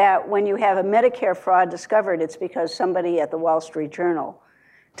 that when you have a Medicare fraud discovered, it's because somebody at the Wall Street Journal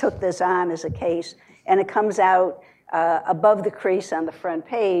took this on as a case, and it comes out above the crease on the front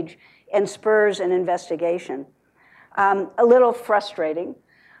page and spurs an investigation. A little frustrating,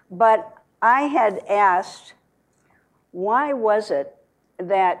 but I had asked, why was it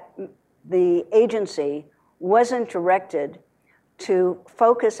that the agency wasn't directed to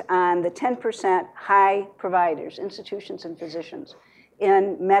focus on the 10% high providers, institutions and physicians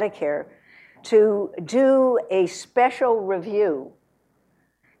in Medicare, to do a special review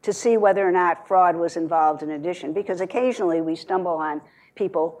to see whether or not fraud was involved in addition? Because occasionally we stumble on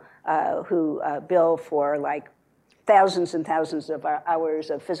people who bill for like thousands and thousands of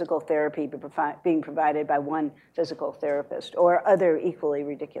hours of physical therapy being provided by one physical therapist, or other equally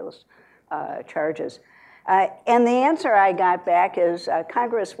ridiculous charges. And the answer I got back is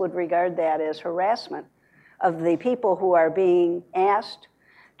Congress would regard that as harassment of the people who are being asked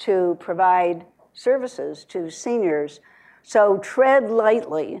to provide services to seniors. So tread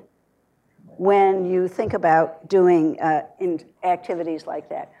lightly when you think about doing activities like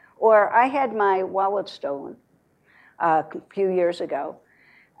that. Or I had my wallet stolen a few years ago,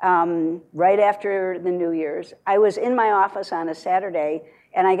 right after the New Year's. I was in my office on a Saturday,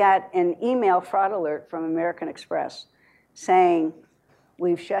 and I got an email fraud alert from American Express saying,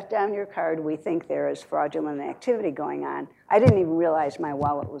 "We've shut down your card. We think there is fraudulent activity going on." I didn't even realize my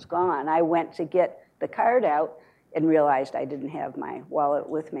wallet was gone. I went to get the card out and realized I didn't have my wallet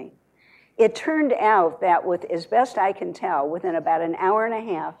with me. It turned out that, with, as best I can tell, within about an hour and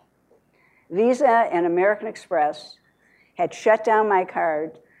a half, Visa and American Express had shut down my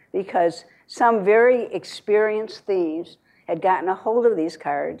card because Some very experienced thieves had gotten a hold of these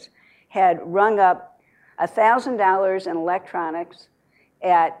cards, had rung up $1,000 in electronics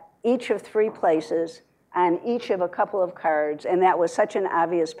at each of 3 places on each of a couple of cards, and that was such an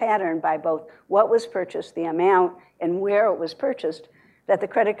obvious pattern by both what was purchased, the amount, and where it was purchased, that the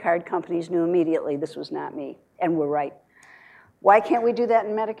credit card companies knew immediately this was not me, and were right. Why can't we do that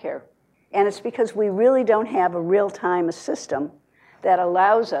in Medicare? And it's because we really don't have a real-time system that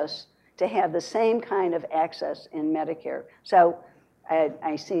allows us to have the same kind of access in Medicare. So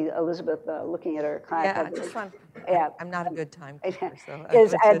I see Elizabeth looking at her clock. Yeah, I just want, I'm not a good timekeeper,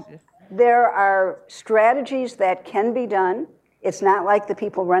 so. There are strategies that can be done. It's not like the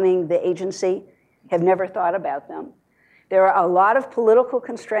people running the agency have never thought about them. There are a lot of political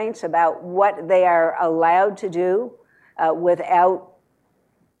constraints about what they are allowed to do without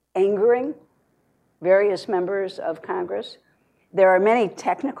angering various members of Congress. There are many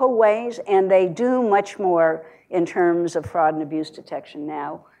technical ways, and they do much more in terms of fraud and abuse detection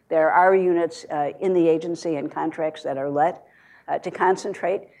now. There are units in the agency and contracts that are let to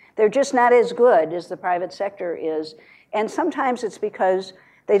concentrate. They're just not as good as the private sector is, and sometimes it's because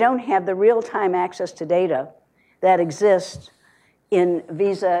they don't have the real-time access to data that exists in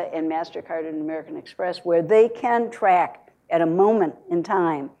Visa and MasterCard and American Express, where they can track at a moment in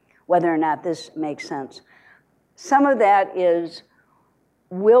time whether or not this makes sense. Some of that is,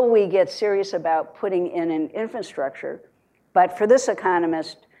 will we get serious about putting in an infrastructure? But for this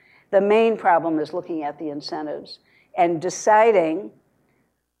economist, the main problem is looking at the incentives and deciding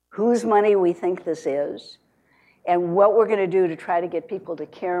whose money we think this is and what we're going to do to try to get people to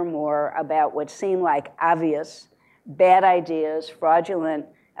care more about what seem like obvious bad ideas, fraudulent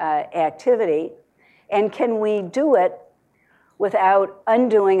activity, and can we do it without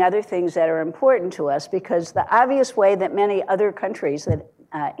undoing other things that are important to us? Because the obvious way that many other countries that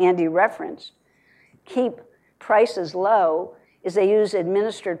Andy referenced keep prices low is they use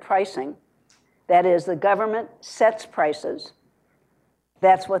administered pricing. That is, the government sets prices.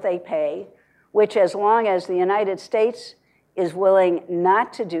 That's what they pay, which as long as the United States is willing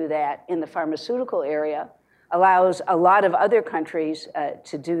not to do that in the pharmaceutical area, allows a lot of other countries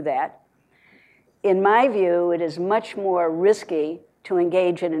to do that. In my view, it is much more risky to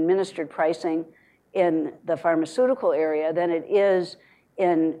engage in administered pricing in the pharmaceutical area than it is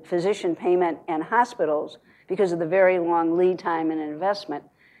in physician payment and hospitals because of the very long lead time and investment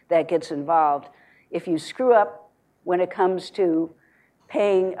that gets involved. If you screw up when it comes to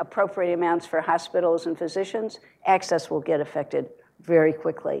paying appropriate amounts for hospitals and physicians, access will get affected very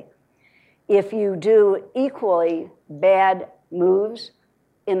quickly. If you do equally bad moves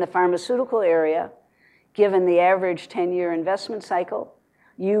in the pharmaceutical area, given the average 10-year investment cycle,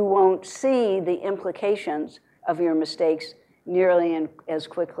 you won't see the implications of your mistakes nearly as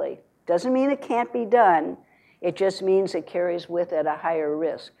quickly. Doesn't mean it can't be done. It just means it carries with it a higher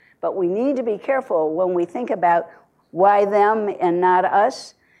risk. But we need to be careful when we think about why them and not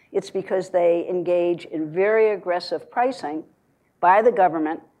us. It's because they engage in very aggressive pricing by the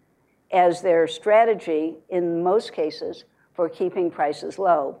government as their strategy in most cases for keeping prices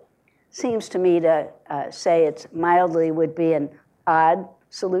low. Seems to me to say it's mildly would be an odd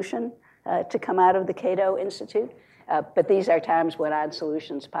solution to come out of the Cato Institute, but these are times when odd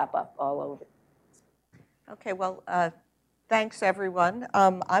solutions pop up all over. Okay, well, thanks everyone.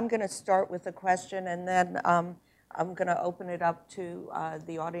 I'm going to start with a question, and then I'm going to open it up to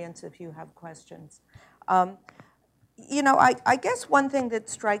the audience if you have questions. You know, I guess one thing that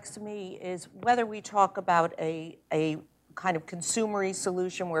strikes me is whether we talk about a kind of consumery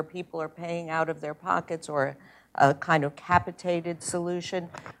solution where people are paying out of their pockets or a kind of capitated solution.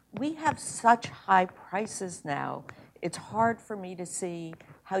 We have such high prices now, it's hard for me to see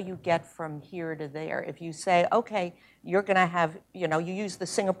how you get from here to there. If you say, okay, you're going to have, you know, you use the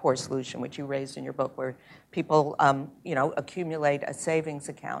Singapore solution, which you raised in your book, where people, you know, accumulate a savings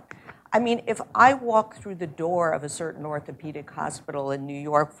account. I mean, if I walk through the door of a certain orthopedic hospital in New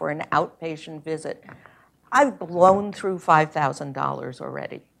York for an outpatient visit, I've blown through $5,000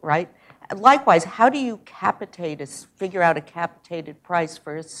 already, right? Likewise, how do you figure out a capitated price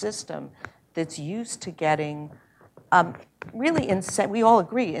for a system that's used to getting really insane, we all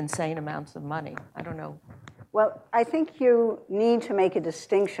agree, insane amounts of money? I don't know. Well, I think you need to make a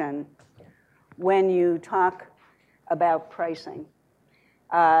distinction when you talk about pricing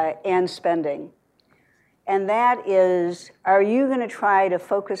and spending. And that is, are you going to try to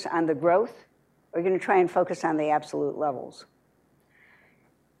focus on the growth, or are you going to try and focus on the absolute levels?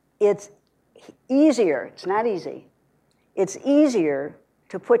 It's easier, it's not easy, it's easier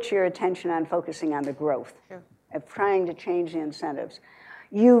to put your attention on focusing on the growth, of trying to change the incentives.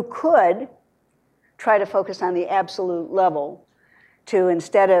 You could try to focus on the absolute level to,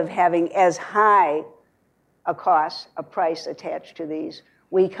 instead of having as high a cost, a price attached to these,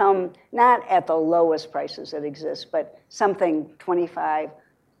 we come not at the lowest prices that exist, but something 25,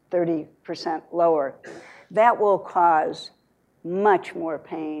 30% lower. That will cause much more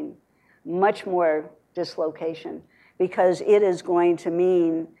pain, much more dislocation, because it is going to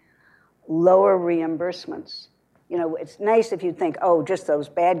mean lower reimbursements. You know, it's nice if you think, oh, just those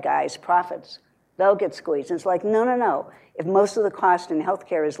bad guys' profits, they'll get squeezed. And it's like, no, no, no. If most of the cost in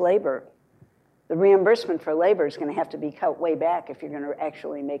healthcare is labor, the reimbursement for labor is going to have to be cut way back if you're going to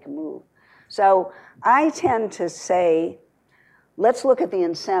actually make a move. So I tend to say, let's look at the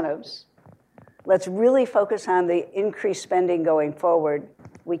incentives. Let's really focus on the increased spending going forward.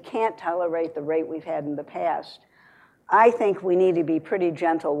 We can't tolerate the rate we've had in the past. I think we need to be pretty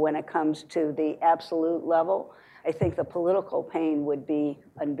gentle when it comes to the absolute level. I think the political pain would be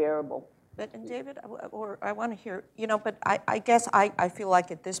unbearable. But, and David, or I want to hear, you know, but I guess I feel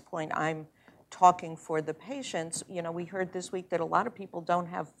like at this point I'm talking for the patients. You know, we heard this week that a lot of people don't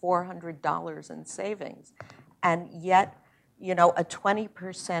have $400 in savings. And yet, you know, a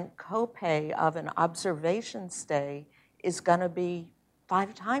 20% copay of an observation stay is going to be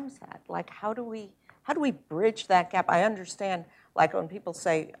 5 times that. Like, how do we bridge that gap? I understand, like, when people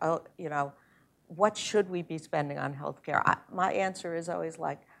say, oh, you know, what should we be spending on healthcare? My answer is always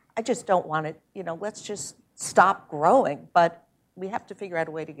like, I just don't want it, you know, let's just stop growing. But we have to figure out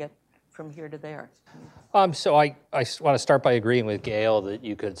a way to get from here to there. So I want to start by agreeing with Gail that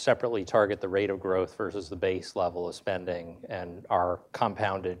you could separately target the rate of growth versus the base level of spending, and our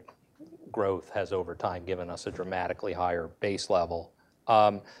compounded growth has over time given us a dramatically higher base level.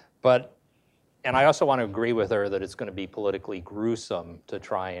 And I also want to agree with her that it's going to be politically gruesome to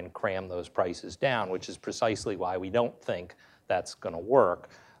try and cram those prices down, which is precisely why we don't think that's going to work.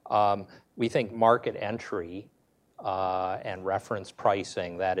 We think market entry and reference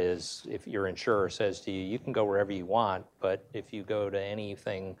pricing, that is, if your insurer says to you, you can go wherever you want, but if you go to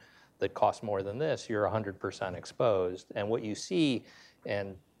anything that costs more than this, you're 100% exposed. And what you see,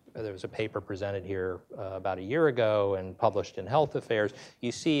 and there was a paper presented here about a year ago and published in Health Affairs,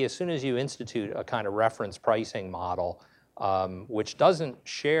 you see as soon as you institute a kind of reference pricing model, which doesn't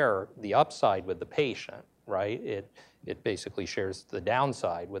share the upside with the patient, right? It basically shares the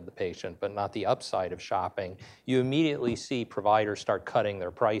downside with the patient, but not the upside of shopping. You immediately see providers start cutting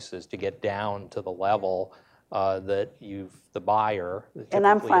their prices to get down to the level that the buyer. And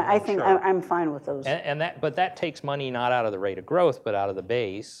I'm fine. I think I'm fine with those. But that takes money not out of the rate of growth, but out of the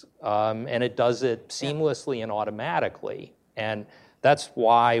base, and it does it seamlessly and automatically. And that's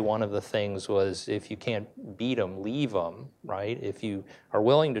why one of the things was, if you can't beat them, leave them, right? If you are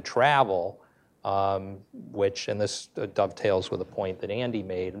willing to travel. Which, and this dovetails with a point that Andy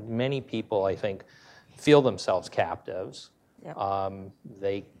made, many people, I think, feel themselves captives. Yep.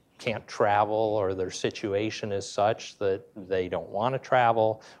 They can't travel, or their situation is such that they don't want to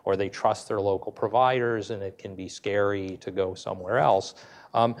travel, or they trust their local providers, and it can be scary to go somewhere else.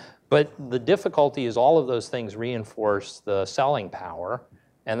 But the difficulty is all of those things reinforce the selling power,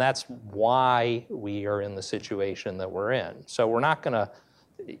 and that's why we are in the situation that we're in. So we're not going to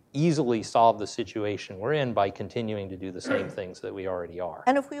easily solve the situation we're in by continuing to do the same things that we already are.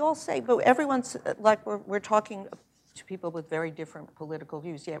 And if we all say, but everyone's, like we're talking to people with very different political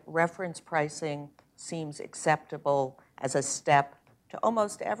views, yet reference pricing seems acceptable as a step to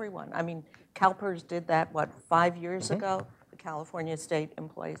almost everyone. I mean, CalPERS did that, 5 years ago? The California State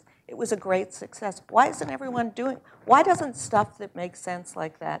Employees. It was a great success. Why isn't everyone why doesn't stuff that makes sense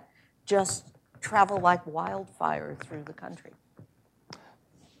like that just travel like wildfire through the country?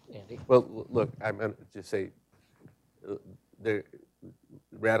 Andy? Well, look, I'm going to just say, the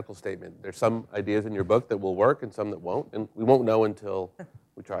radical statement. There's some ideas in your book that will work and some that won't, and we won't know until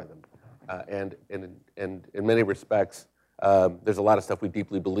we try them. And in many respects, there's a lot of stuff we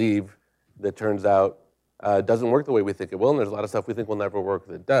deeply believe that turns out doesn't work the way we think it will, and there's a lot of stuff we think will never work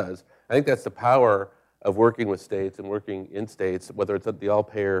that does. I think that's the power of working with states and working in states, whether it's at the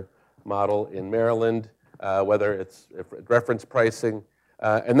all-payer model in Maryland, whether it's reference pricing,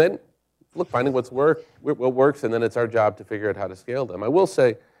 and then, look, finding what works, and then it's our job to figure out how to scale them. I will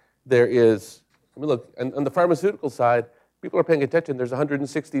say look, on the pharmaceutical side, people are paying attention. There's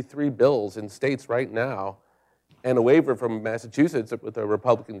 163 bills in states right now, and a waiver from Massachusetts with a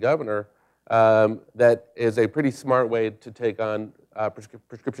Republican governor that is a pretty smart way to take on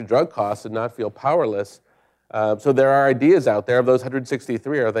prescription drug costs and not feel powerless. So there are ideas out there. Of those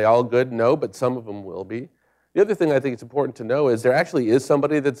 163, are they all good? No, but some of them will be. The other thing I think it's important to know is there actually is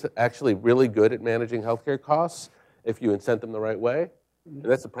somebody that's actually really good at managing healthcare costs if you incent them the right way. and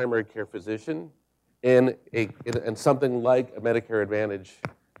that's the primary care physician in something like a Medicare Advantage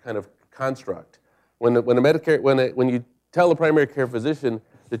kind of construct. When you tell a primary care physician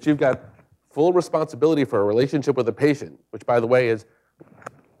that you've got full responsibility for a relationship with a patient, which, by the way, is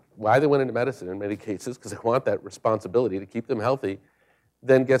why they went into medicine in many cases, because they want that responsibility to keep them healthy,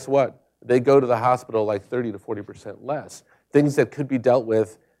 then guess what? They go to the hospital like 30 to 40% less. Things that could be dealt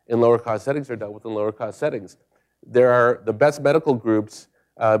with in lower cost settings are dealt with in lower cost settings. The best medical groups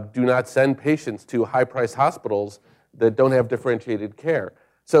do not send patients to high-priced hospitals that don't have differentiated care.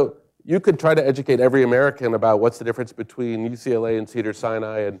 So you could try to educate every American about what's the difference between UCLA and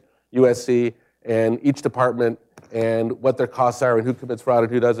Cedars-Sinai and USC and each department and what their costs are and who commits fraud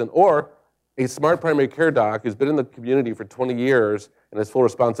and who doesn't. Or a smart primary care doc who's been in the community for 20 years and has full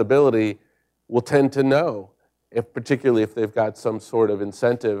responsibility will tend to know, particularly if they've got some sort of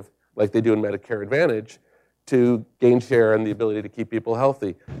incentive like they do in Medicare Advantage, to gain share and the ability to keep people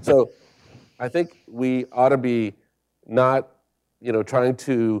healthy. So I think we ought to be not trying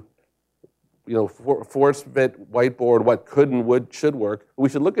to force fit whiteboard what could and should work. We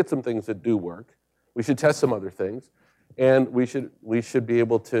should look at some things that do work. We should test some other things, and we should be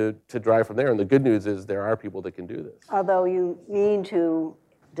able to drive from there. And the good news is there are people that can do this. Although you need to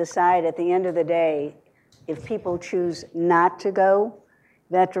decide at the end of the day, if people choose not to go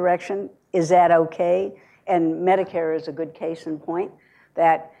that direction, is that okay? And Medicare is a good case in point,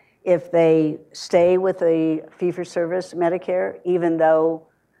 that if they stay with the fee-for-service Medicare, even though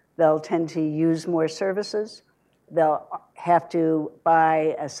they'll tend to use more services, they'll have to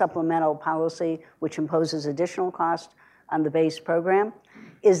buy a supplemental policy which imposes additional cost on the base program.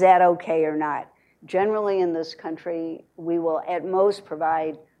 Is that okay or not? Generally in this country, we will at most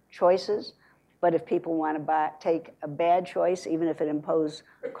provide choices, but if people want to take a bad choice, even if it imposes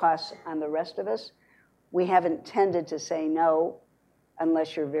costs on the rest of us, we haven't tended to say no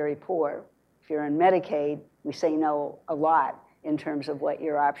unless you're very poor. If you're in Medicaid, we say no a lot in terms of what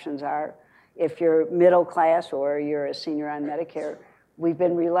your options are. If you're middle class or you're a senior on Medicare, we've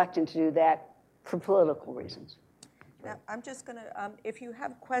been reluctant to do that for political reasons. Now, I'm just going to, if you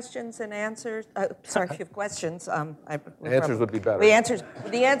have questions and answers, if you have questions. Answers would be better.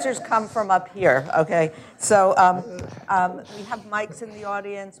 The answers come from up here, okay? So we have mics in the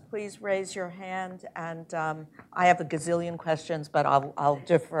audience. Please raise your hand. And I have a gazillion questions, but I'll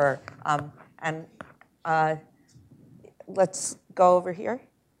defer. Let's go over here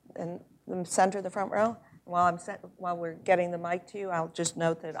in the center of the front row. While we're getting the mic to you, I'll just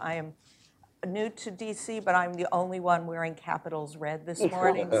note that I am new to DC, but I'm the only one wearing Capitals red this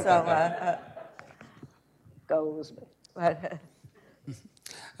morning. So go, Elizabeth.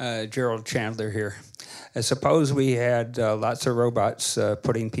 Gerald Chandler here. Suppose we had lots of robots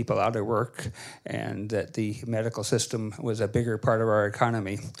putting people out of work and that the medical system was a bigger part of our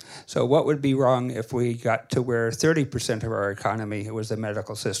economy. So what would be wrong if we got to where 30% of our economy was the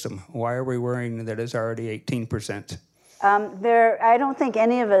medical system? Why are we worrying that it's already 18%? I don't think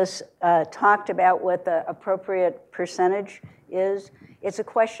any of us talked about what the appropriate percentage is. It's a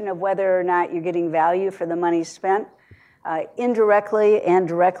question of whether or not you're getting value for the money spent. Indirectly and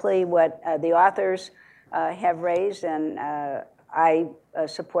directly, what the authors have raised, and I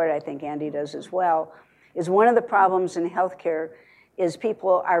support, I think Andy does as well, is one of the problems in healthcare is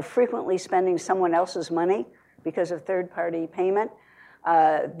people are frequently spending someone else's money because of third-party payment.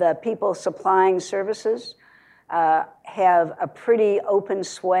 The people supplying services have a pretty open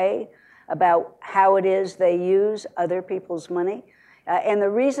sway about how it is they use other people's money. And the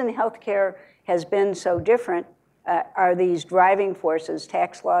reason healthcare has been so different are these driving forces.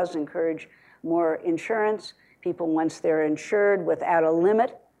 Tax laws encourage more insurance. People, once they're insured without a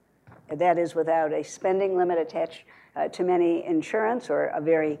limit, that is without a spending limit attached to many insurance or a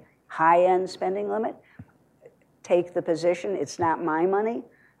very high-end spending limit, take the position, it's not my money,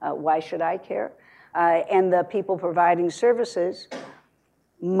 why should I care? And the people providing services,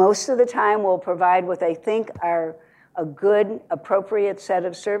 most of the time will provide what they think are a good, appropriate set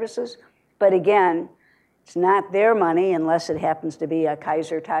of services. But again, it's not their money unless it happens to be a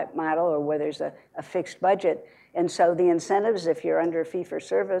Kaiser-type model or where there's a fixed budget. And so the incentives, if you're under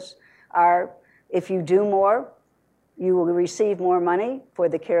fee-for-service, are if you do more, you will receive more money for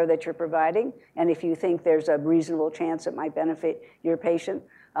the care that you're providing. And if you think there's a reasonable chance it might benefit your patient,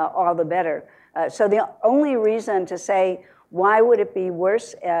 all the better. So the only reason to say, why would it be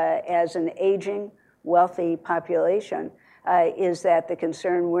worse as an aging, wealthy population is that the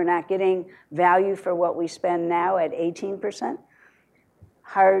concern we're not getting value for what we spend now at 18%.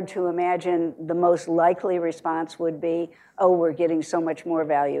 Hard to imagine the most likely response would be, oh, we're getting so much more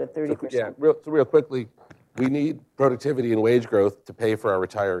value at 30%. Yeah, real quickly, we need productivity and wage growth to pay for our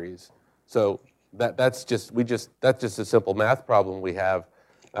retirees. So that's just a simple math problem we have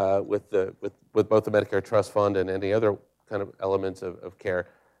with both the Medicare Trust Fund and any other kind of elements of care.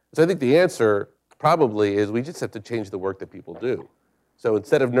 So I think the answer probably is we just have to change the work that people do. So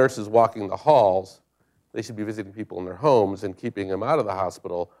instead of nurses walking the halls, they should be visiting people in their homes and keeping them out of the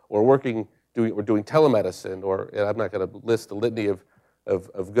hospital, or doing telemedicine, or, and I'm not going to list a litany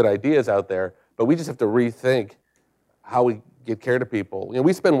of good ideas out there, but we just have to rethink how we get care to people. You know,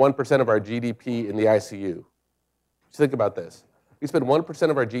 we spend 1% of our GDP in the ICU. Just think about this. We spend 1%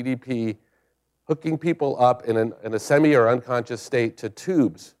 of our GDP hooking people up in a semi or unconscious state to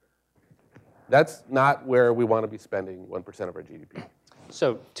tubes. That's not where we want to be spending 1% of our GDP.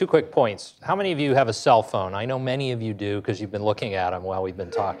 So 2 quick points. How many of you have a cell phone? I know many of you do because you've been looking at them while we've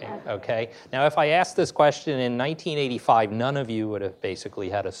been talking, okay? Now, if I asked this question in 1985, none of you would have basically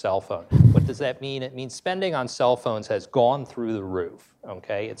had a cell phone. What does that mean? It means spending on cell phones has gone through the roof,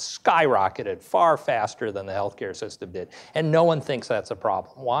 okay? It's skyrocketed far faster than the healthcare system did, and no one thinks that's a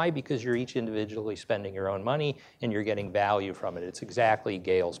problem. Why? Because you're each individually spending your own money and you're getting value from it. It's exactly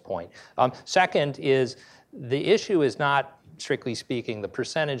Gail's point. Second is the issue is not, strictly speaking, the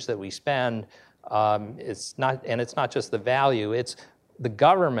percentage that we spend. It's not just the value. It's the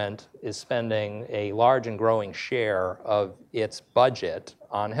government is spending a large and growing share of its budget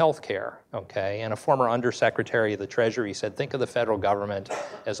on healthcare. Okay, and a former undersecretary of the Treasury said, think of the federal government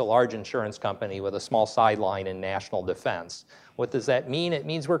as a large insurance company with a small sideline in national defense. What does that mean? It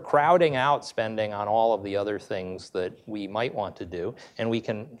means we're crowding out spending on all of the other things that we might want to do, and we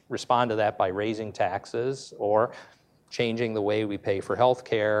can respond to that by raising taxes or changing the way we pay for health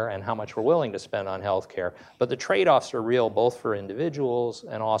care and how much we're willing to spend on health care. But the trade-offs are real, both for individuals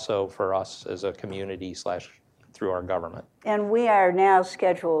and also for us as a community / through our government. And we are now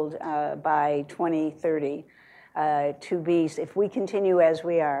scheduled by 2030 to be, if we continue as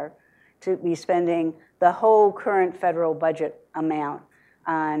we are, to be spending the whole current federal budget amount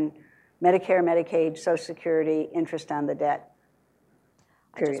on Medicare, Medicaid, Social Security, interest on the debt.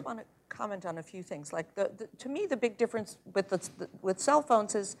 Period. I just want to comment on a few things. Like to me, the big difference with cell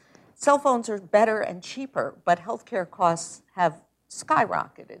phones is cell phones are better and cheaper, but healthcare costs have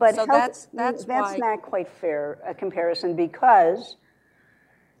skyrocketed. But so that's why not quite fair a comparison, because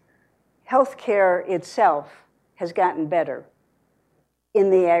healthcare itself has gotten better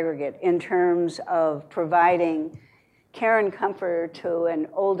in the aggregate in terms of providing care and comfort to an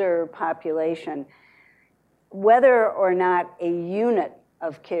older population. Whether or not a unit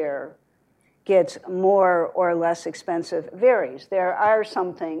of care gets more or less expensive varies. There are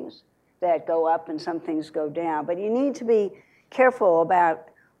some things that go up and some things go down, but you need to be careful about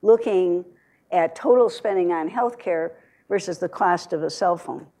looking at total spending on healthcare versus the cost of a cell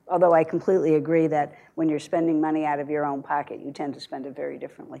phone. Although I completely agree that when you're spending money out of your own pocket, you tend to spend it very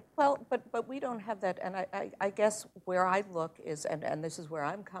differently. Well, but we don't have that, and I guess where I look is, and this is where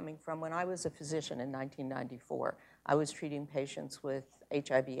I'm coming from, when I was a physician in 1994, I was treating patients with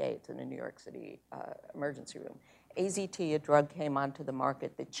HIV/AIDS in a New York City emergency room. AZT, a drug, came onto the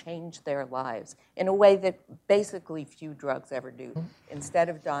market that changed their lives in a way that basically few drugs ever do. Instead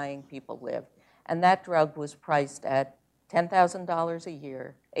of dying, people lived. And that drug was priced at $10,000 a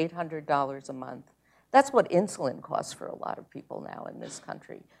year, $800 a month. That's what insulin costs for a lot of people now in this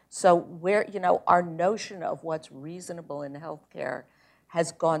country. So our notion of what's reasonable in healthcare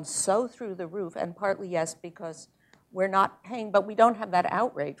has gone so through the roof, and partly, yes, because we're not paying, but we don't have that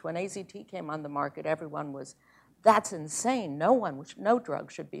outrage. When AZT came on the market, everyone was, that's insane. No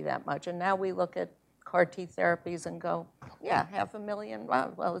drug should be that much. And now we look at CAR T therapies and go, yeah, $500,000,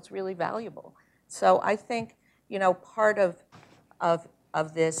 wow, well, it's really valuable. So I think, part of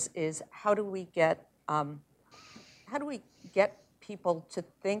this is how do we get people to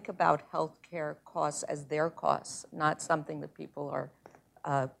think about healthcare costs as their costs, not something that people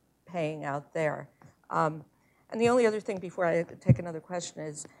are paying out there. And the only other thing before I take another question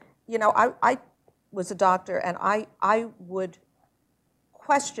is, I was a doctor, and I would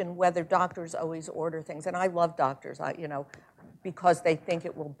question whether doctors always order things. And I love doctors, because they think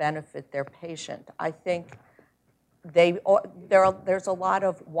it will benefit their patient. I think there's a lot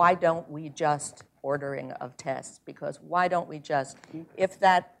of why don't we just ordering of tests, because why don't we just,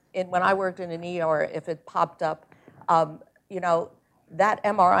 when I worked in an ER, if it popped up, that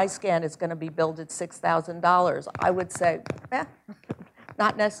MRI scan is going to be billed at $6,000. I would say,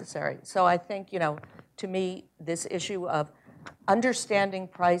 not necessary. So I think, to me, this issue of understanding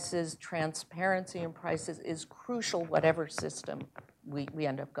prices, transparency in prices is crucial, whatever system we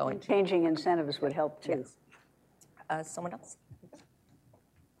end up going to. Changing incentives would help too. Yes. Someone else?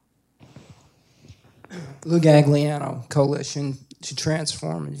 Lou Gagliano, Coalition to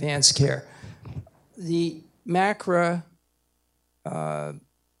Transform Advanced Care. The MACRA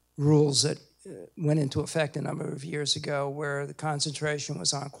rules that went into effect a number of years ago, where the concentration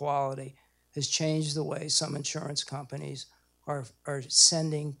was on quality, has changed the way some insurance companies are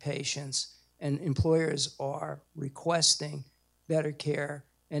sending patients, and employers are requesting better care,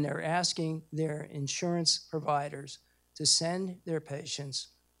 and they're asking their insurance providers to send their patients,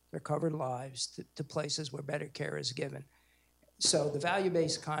 their covered lives, to places where better care is given. So the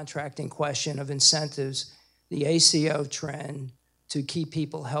value-based contracting question of incentives, the ACO trend to keep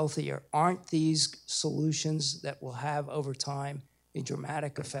people healthier, aren't these solutions that will have over time a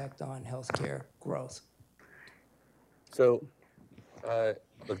dramatic effect on healthcare growth? So,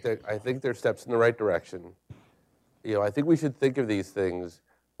 look, I think they're steps in the right direction. You know, I think we should think of these things,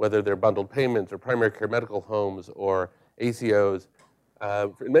 whether they're bundled payments or primary care medical homes or ACOs.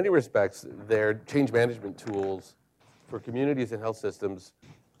 In many respects, they're change management tools for communities and health systems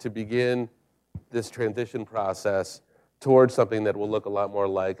to begin this transition process towards something that will look a lot more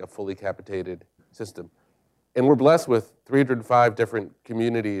like a fully capitated system. And we're blessed with 305 different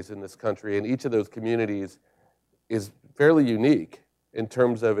communities in this country, and each of those communities is fairly unique in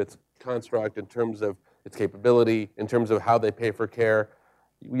terms of its construct, in terms of its capability, in terms of how they pay for care.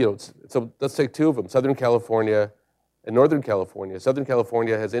 You know, so let's take two of them, Southern California and Northern California. Southern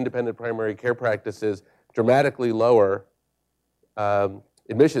California has independent primary care practices, dramatically lower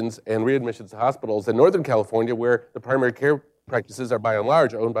admissions and readmissions to hospitals than Northern California, where the primary care practices are by and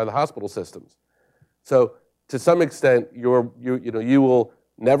large owned by the hospital systems. So to some extent, you will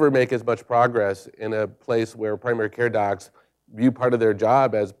never make as much progress in a place where primary care docs view part of their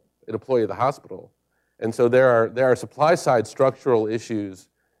job as an employee of the hospital. And so there are supply side structural issues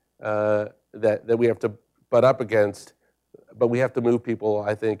that we have to butt up against, but we have to move people,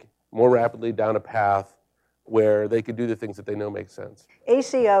 I think, more rapidly down a path where they could do the things that they know make sense.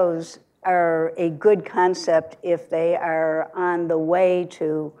 ACOs are a good concept if they are on the way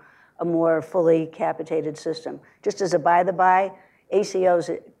to a more fully capitated system. Just as a by-the-by,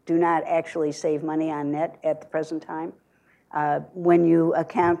 ACOs do not actually save money on net at the present time. When you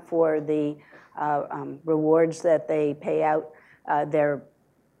account for the rewards that they pay out, they're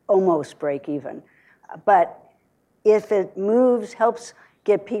almost break even. But if it helps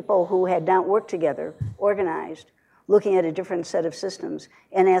get people who had not worked together organized, looking at a different set of systems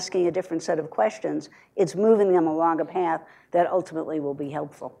and asking a different set of questions, it's moving them along a path that ultimately will be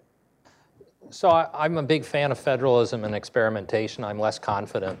helpful. So I'm a big fan of federalism and experimentation. I'm less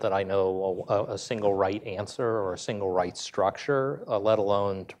confident that I know a single right answer or a single right structure, let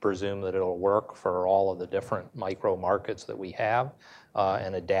alone to presume that it'll work for all of the different micro markets that we have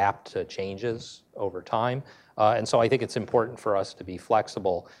and adapt to changes over time. And so I think it's important for us to be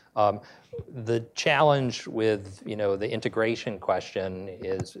flexible. The challenge with the integration question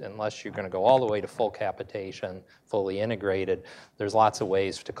is, unless you're going to go all the way to full capitation, fully integrated, there's lots of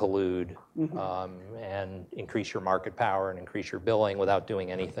ways to collude and increase your market power and increase your billing without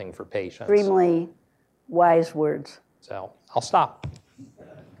doing anything for patients. Extremely wise words. So I'll stop.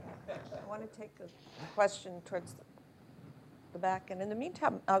 I want to take a question towards the back. And in the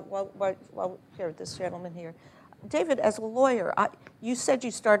meantime, while here, this gentleman here, David, as a lawyer, you said you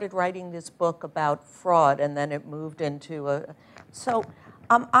started writing this book about fraud, and then it moved into a. So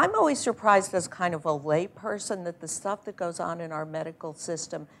I'm always surprised as kind of a layperson that the stuff that goes on in our medical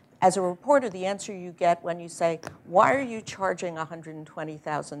system, as a reporter, the answer you get when you say, why are you charging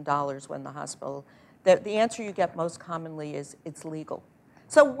 $120,000 when the hospital, the answer you get most commonly is it's legal.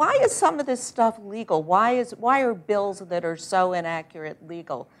 So why is some of this stuff legal? Why are bills that are so inaccurate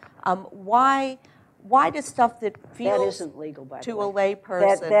legal? Why does stuff that feels that isn't legal, by to the way. a lay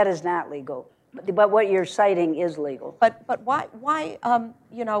person? That is not legal. But what you're citing is legal. But why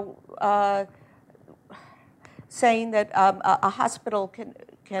saying that a hospital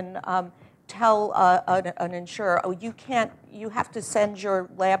can tell an insurer, oh, you have to send your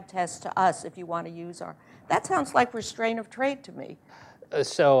lab test to us if you want to use our. That sounds like restraint of trade to me.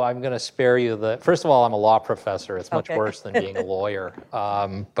 So I'm going to spare you the. First of all, I'm a law professor. It's much worse than being a lawyer.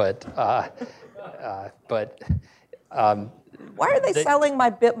 Why are they selling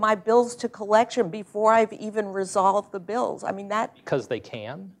my bills to collection before I've even resolved the bills? I mean that. Because they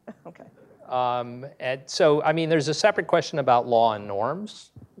can. Okay. And so, I mean, there's a separate question about law and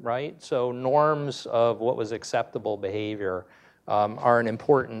norms, right? So norms of what was acceptable behavior are an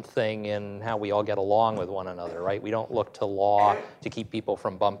important thing in how we all get along with one another, right? We don't look to law to keep people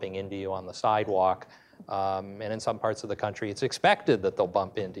from bumping into you on the sidewalk. And in some parts of the country, it's expected that they'll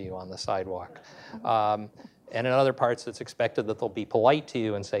bump into you on the sidewalk. And in other parts, it's expected that they'll be polite to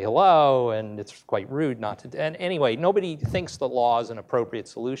you and say hello, and it's quite rude not to. And anyway, nobody thinks the law is an appropriate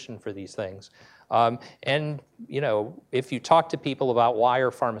solution for these things. And if you talk to people about why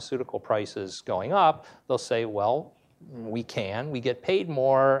are pharmaceutical prices going up, they'll say, well, we get paid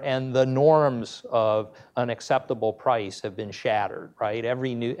more, and the norms of an acceptable price have been shattered, right?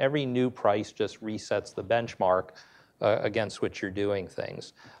 Every new price just resets the benchmark against which you're doing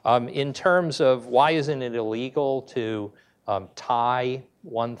things. In terms of why isn't it illegal to tie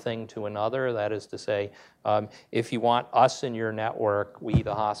one thing to another, that is to say, if you want us in your network, we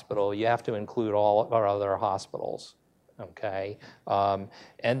the hospital, you have to include all of our other hospitals. Okay,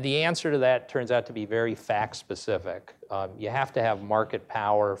 and the answer to that turns out to be very fact-specific. You have to have market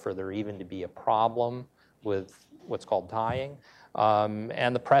power for there even to be a problem with what's called tying,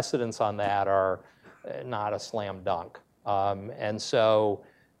 and the precedents on that are not a slam dunk. And so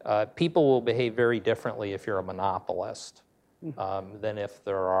people will behave very differently if you're a monopolist than if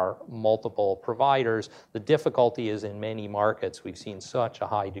there are multiple providers. The difficulty is in many markets, we've seen such a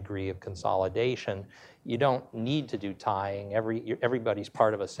high degree of consolidation. You don't need to do tying. Everybody's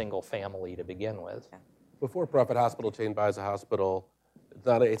part of a single family to begin with. Before-profit hospital chain buys a hospital,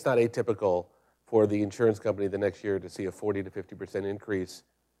 it's not atypical for the insurance company the next year to see a 40 to 50% increase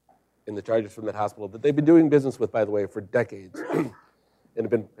in the charges from that hospital that they've been doing business with, by the way, for decades,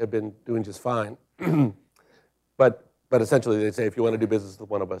 and have been doing just fine. But essentially, they say if you want to do business with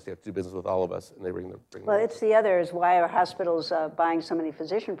one of us, you have to do business with all of us, and they bring them. Well, it's the other is why are hospitals buying so many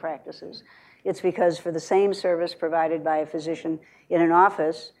physician practices? It's because for the same service provided by a physician in an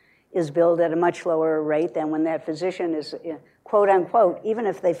office is billed at a much lower rate than when that physician is, quote unquote, even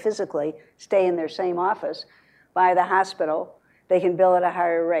if they physically stay in their same office, by the hospital, they can bill at a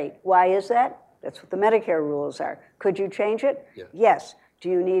higher rate. Why is that? That's what the Medicare rules are. Could you change it? Yeah. Yes. Do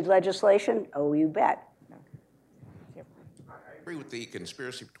you need legislation? Oh, you bet. I agree with the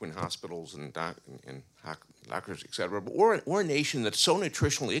conspiracy between hospitals and doctors, et cetera, but we're a nation that's so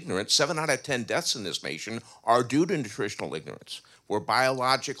nutritionally ignorant. 7 out of 10 deaths in this nation are due to nutritional ignorance. We're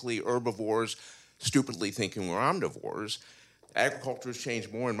biologically herbivores, stupidly thinking we're omnivores. Agriculture has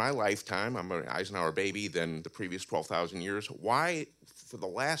changed more in my lifetime. I'm an Eisenhower baby than the previous 12,000 years. Why, for the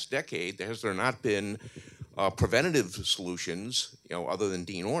last decade, has there not been preventative solutions, other than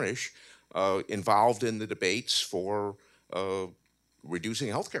Dean Ornish, involved in the debates for reducing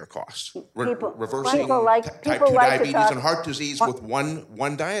healthcare costs, reversing type 2 diabetes and heart disease with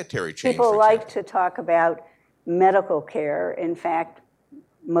one dietary change? People like to talk about medical care. In fact,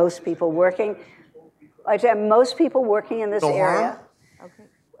 most people working in this area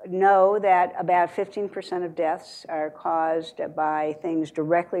know that about 15% of deaths are caused by things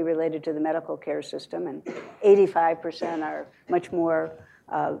directly related to the medical care system, and 85% are much more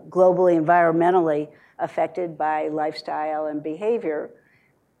globally, environmentally affected by lifestyle and behavior.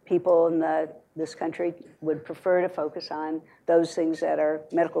 People in this country would prefer to focus on those things that are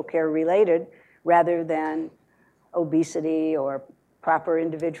medical care related rather than obesity or proper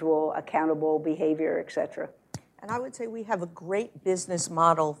individual accountable behavior, et cetera. And I would say we have a great business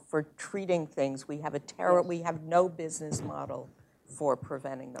model for treating things. We have we have no business model for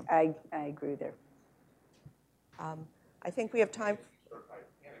preventing them. I agree there. I think we have time.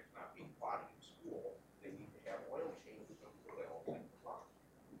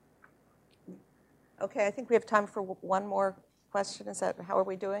 Okay, I think we have time for one more question. Is that, how are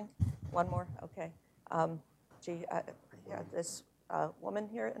we doing? One more? Okay. This woman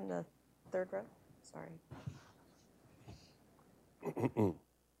here in the third row. Sorry. Thank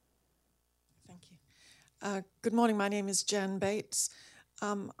you. Good morning. My name is Jan Bates.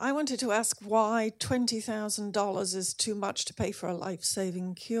 I wanted to ask why $20,000 is too much to pay for a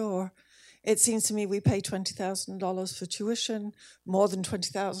life-saving cure. It seems to me we pay $20,000 for tuition, more than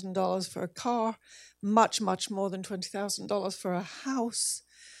 $20,000 for a car, much, much more than $20,000 for a house.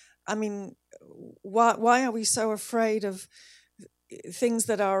 I mean, why are we so afraid of things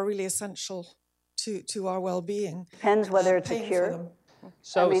that are really essential to our well-being? Depends whether it's a cure.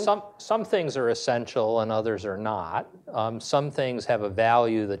 So some things are essential and others are not. Some things have a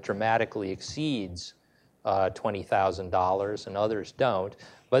value that dramatically exceeds $20,000 and others don't.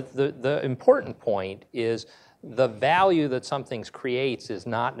 But the important point is the value that something creates is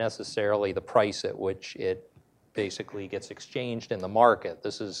not necessarily the price at which it basically gets exchanged in the market.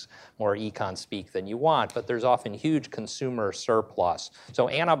 This is more econ speak than you want, but there's often huge consumer surplus. So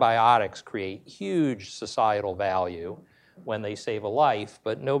antibiotics create huge societal value when they save a life,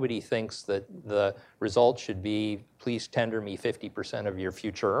 but nobody thinks that the result should be, please tender me 50% of your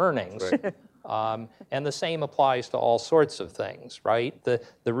future earnings. Right. And the same applies to all sorts of things, right?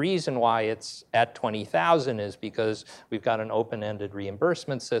 The reason why it's at 20,000 is because we've got an open-ended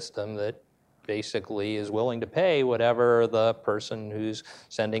reimbursement system that basically is willing to pay whatever the person who's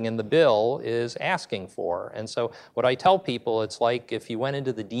sending in the bill is asking for. And so what I tell people, it's like if you went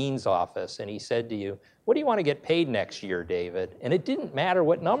into the dean's office and he said to you, "What do you want to get paid next year, David?" And it didn't matter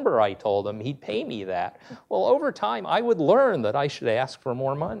what number I told him, he'd pay me that. Well, over time, I would learn that I should ask for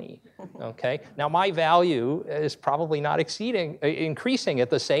more money, okay? Now, my value is probably not increasing at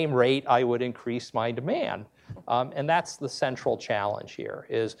the same rate I would increase my demand. And that's the central challenge here,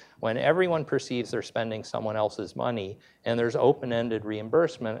 is when everyone perceives they're spending someone else's money and there's open-ended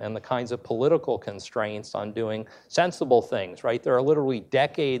reimbursement and the kinds of political constraints on doing sensible things, right? There are literally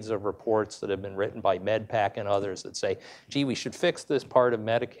decades of reports that have been written by MedPAC and others that say, gee, we should fix this part of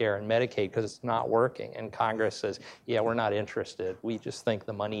Medicare and Medicaid because it's not working. And Congress says, yeah, we're not interested. We just think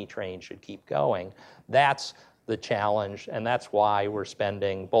the money train should keep going. That's the challenge, and that's why we're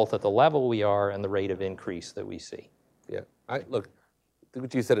spending both at the level we are and the rate of increase that we see. Yeah, look, I think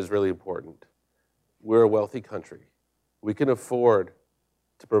what you said is really important. We're a wealthy country. We can afford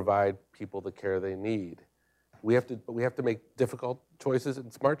to provide people the care they need. But we have to make difficult choices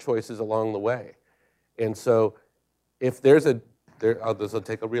and smart choices along the way. And so if I'll just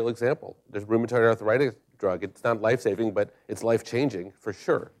take a real example. There's rheumatoid arthritis drug. It's not life-saving, but it's life-changing for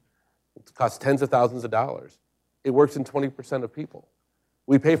sure. It costs tens of thousands of dollars. It works in 20% of people.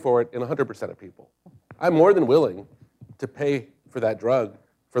 We pay for it in 100% of people. I'm more than willing to pay for that drug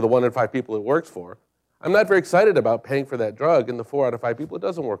for the 1 in 5 people it works for. I'm not very excited about paying for that drug in the 4 out of 5 people it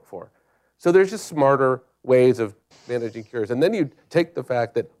doesn't work for. So there's just smarter ways of managing cures. And then you take the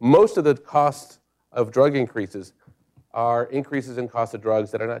fact that most of the costs of drug increases are increases in cost of drugs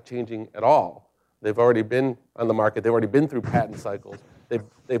that are not changing at all. They've already been on the market. They've already been through patent cycles.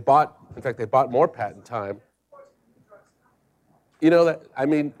 They bought more patent time. You know that, I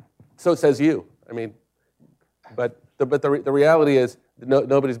mean, so says you. I mean, but the reality is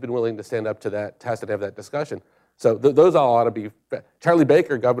nobody's been willing to stand up to that test and have that discussion. So those all ought to be. Charlie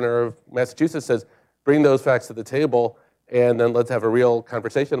Baker, governor of Massachusetts, says bring those facts to the table and then let's have a real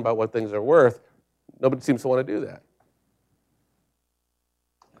conversation about what things are worth. Nobody seems to want to do that.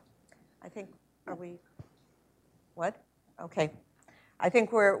 I think, are we, what? Okay. I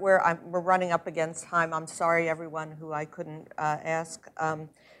think we're running up against time. I'm sorry, everyone who I couldn't ask.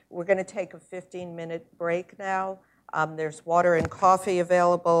 We're going to take a 15-minute break now. There's water and coffee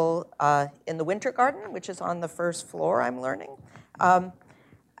available in the Winter Garden, which is on the first floor, I'm learning.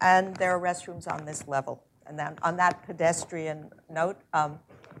 And there are restrooms on this level. And then on that pedestrian note,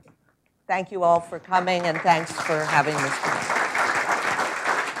 thank you all for coming, and thanks for having this class.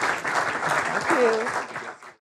 Thank you.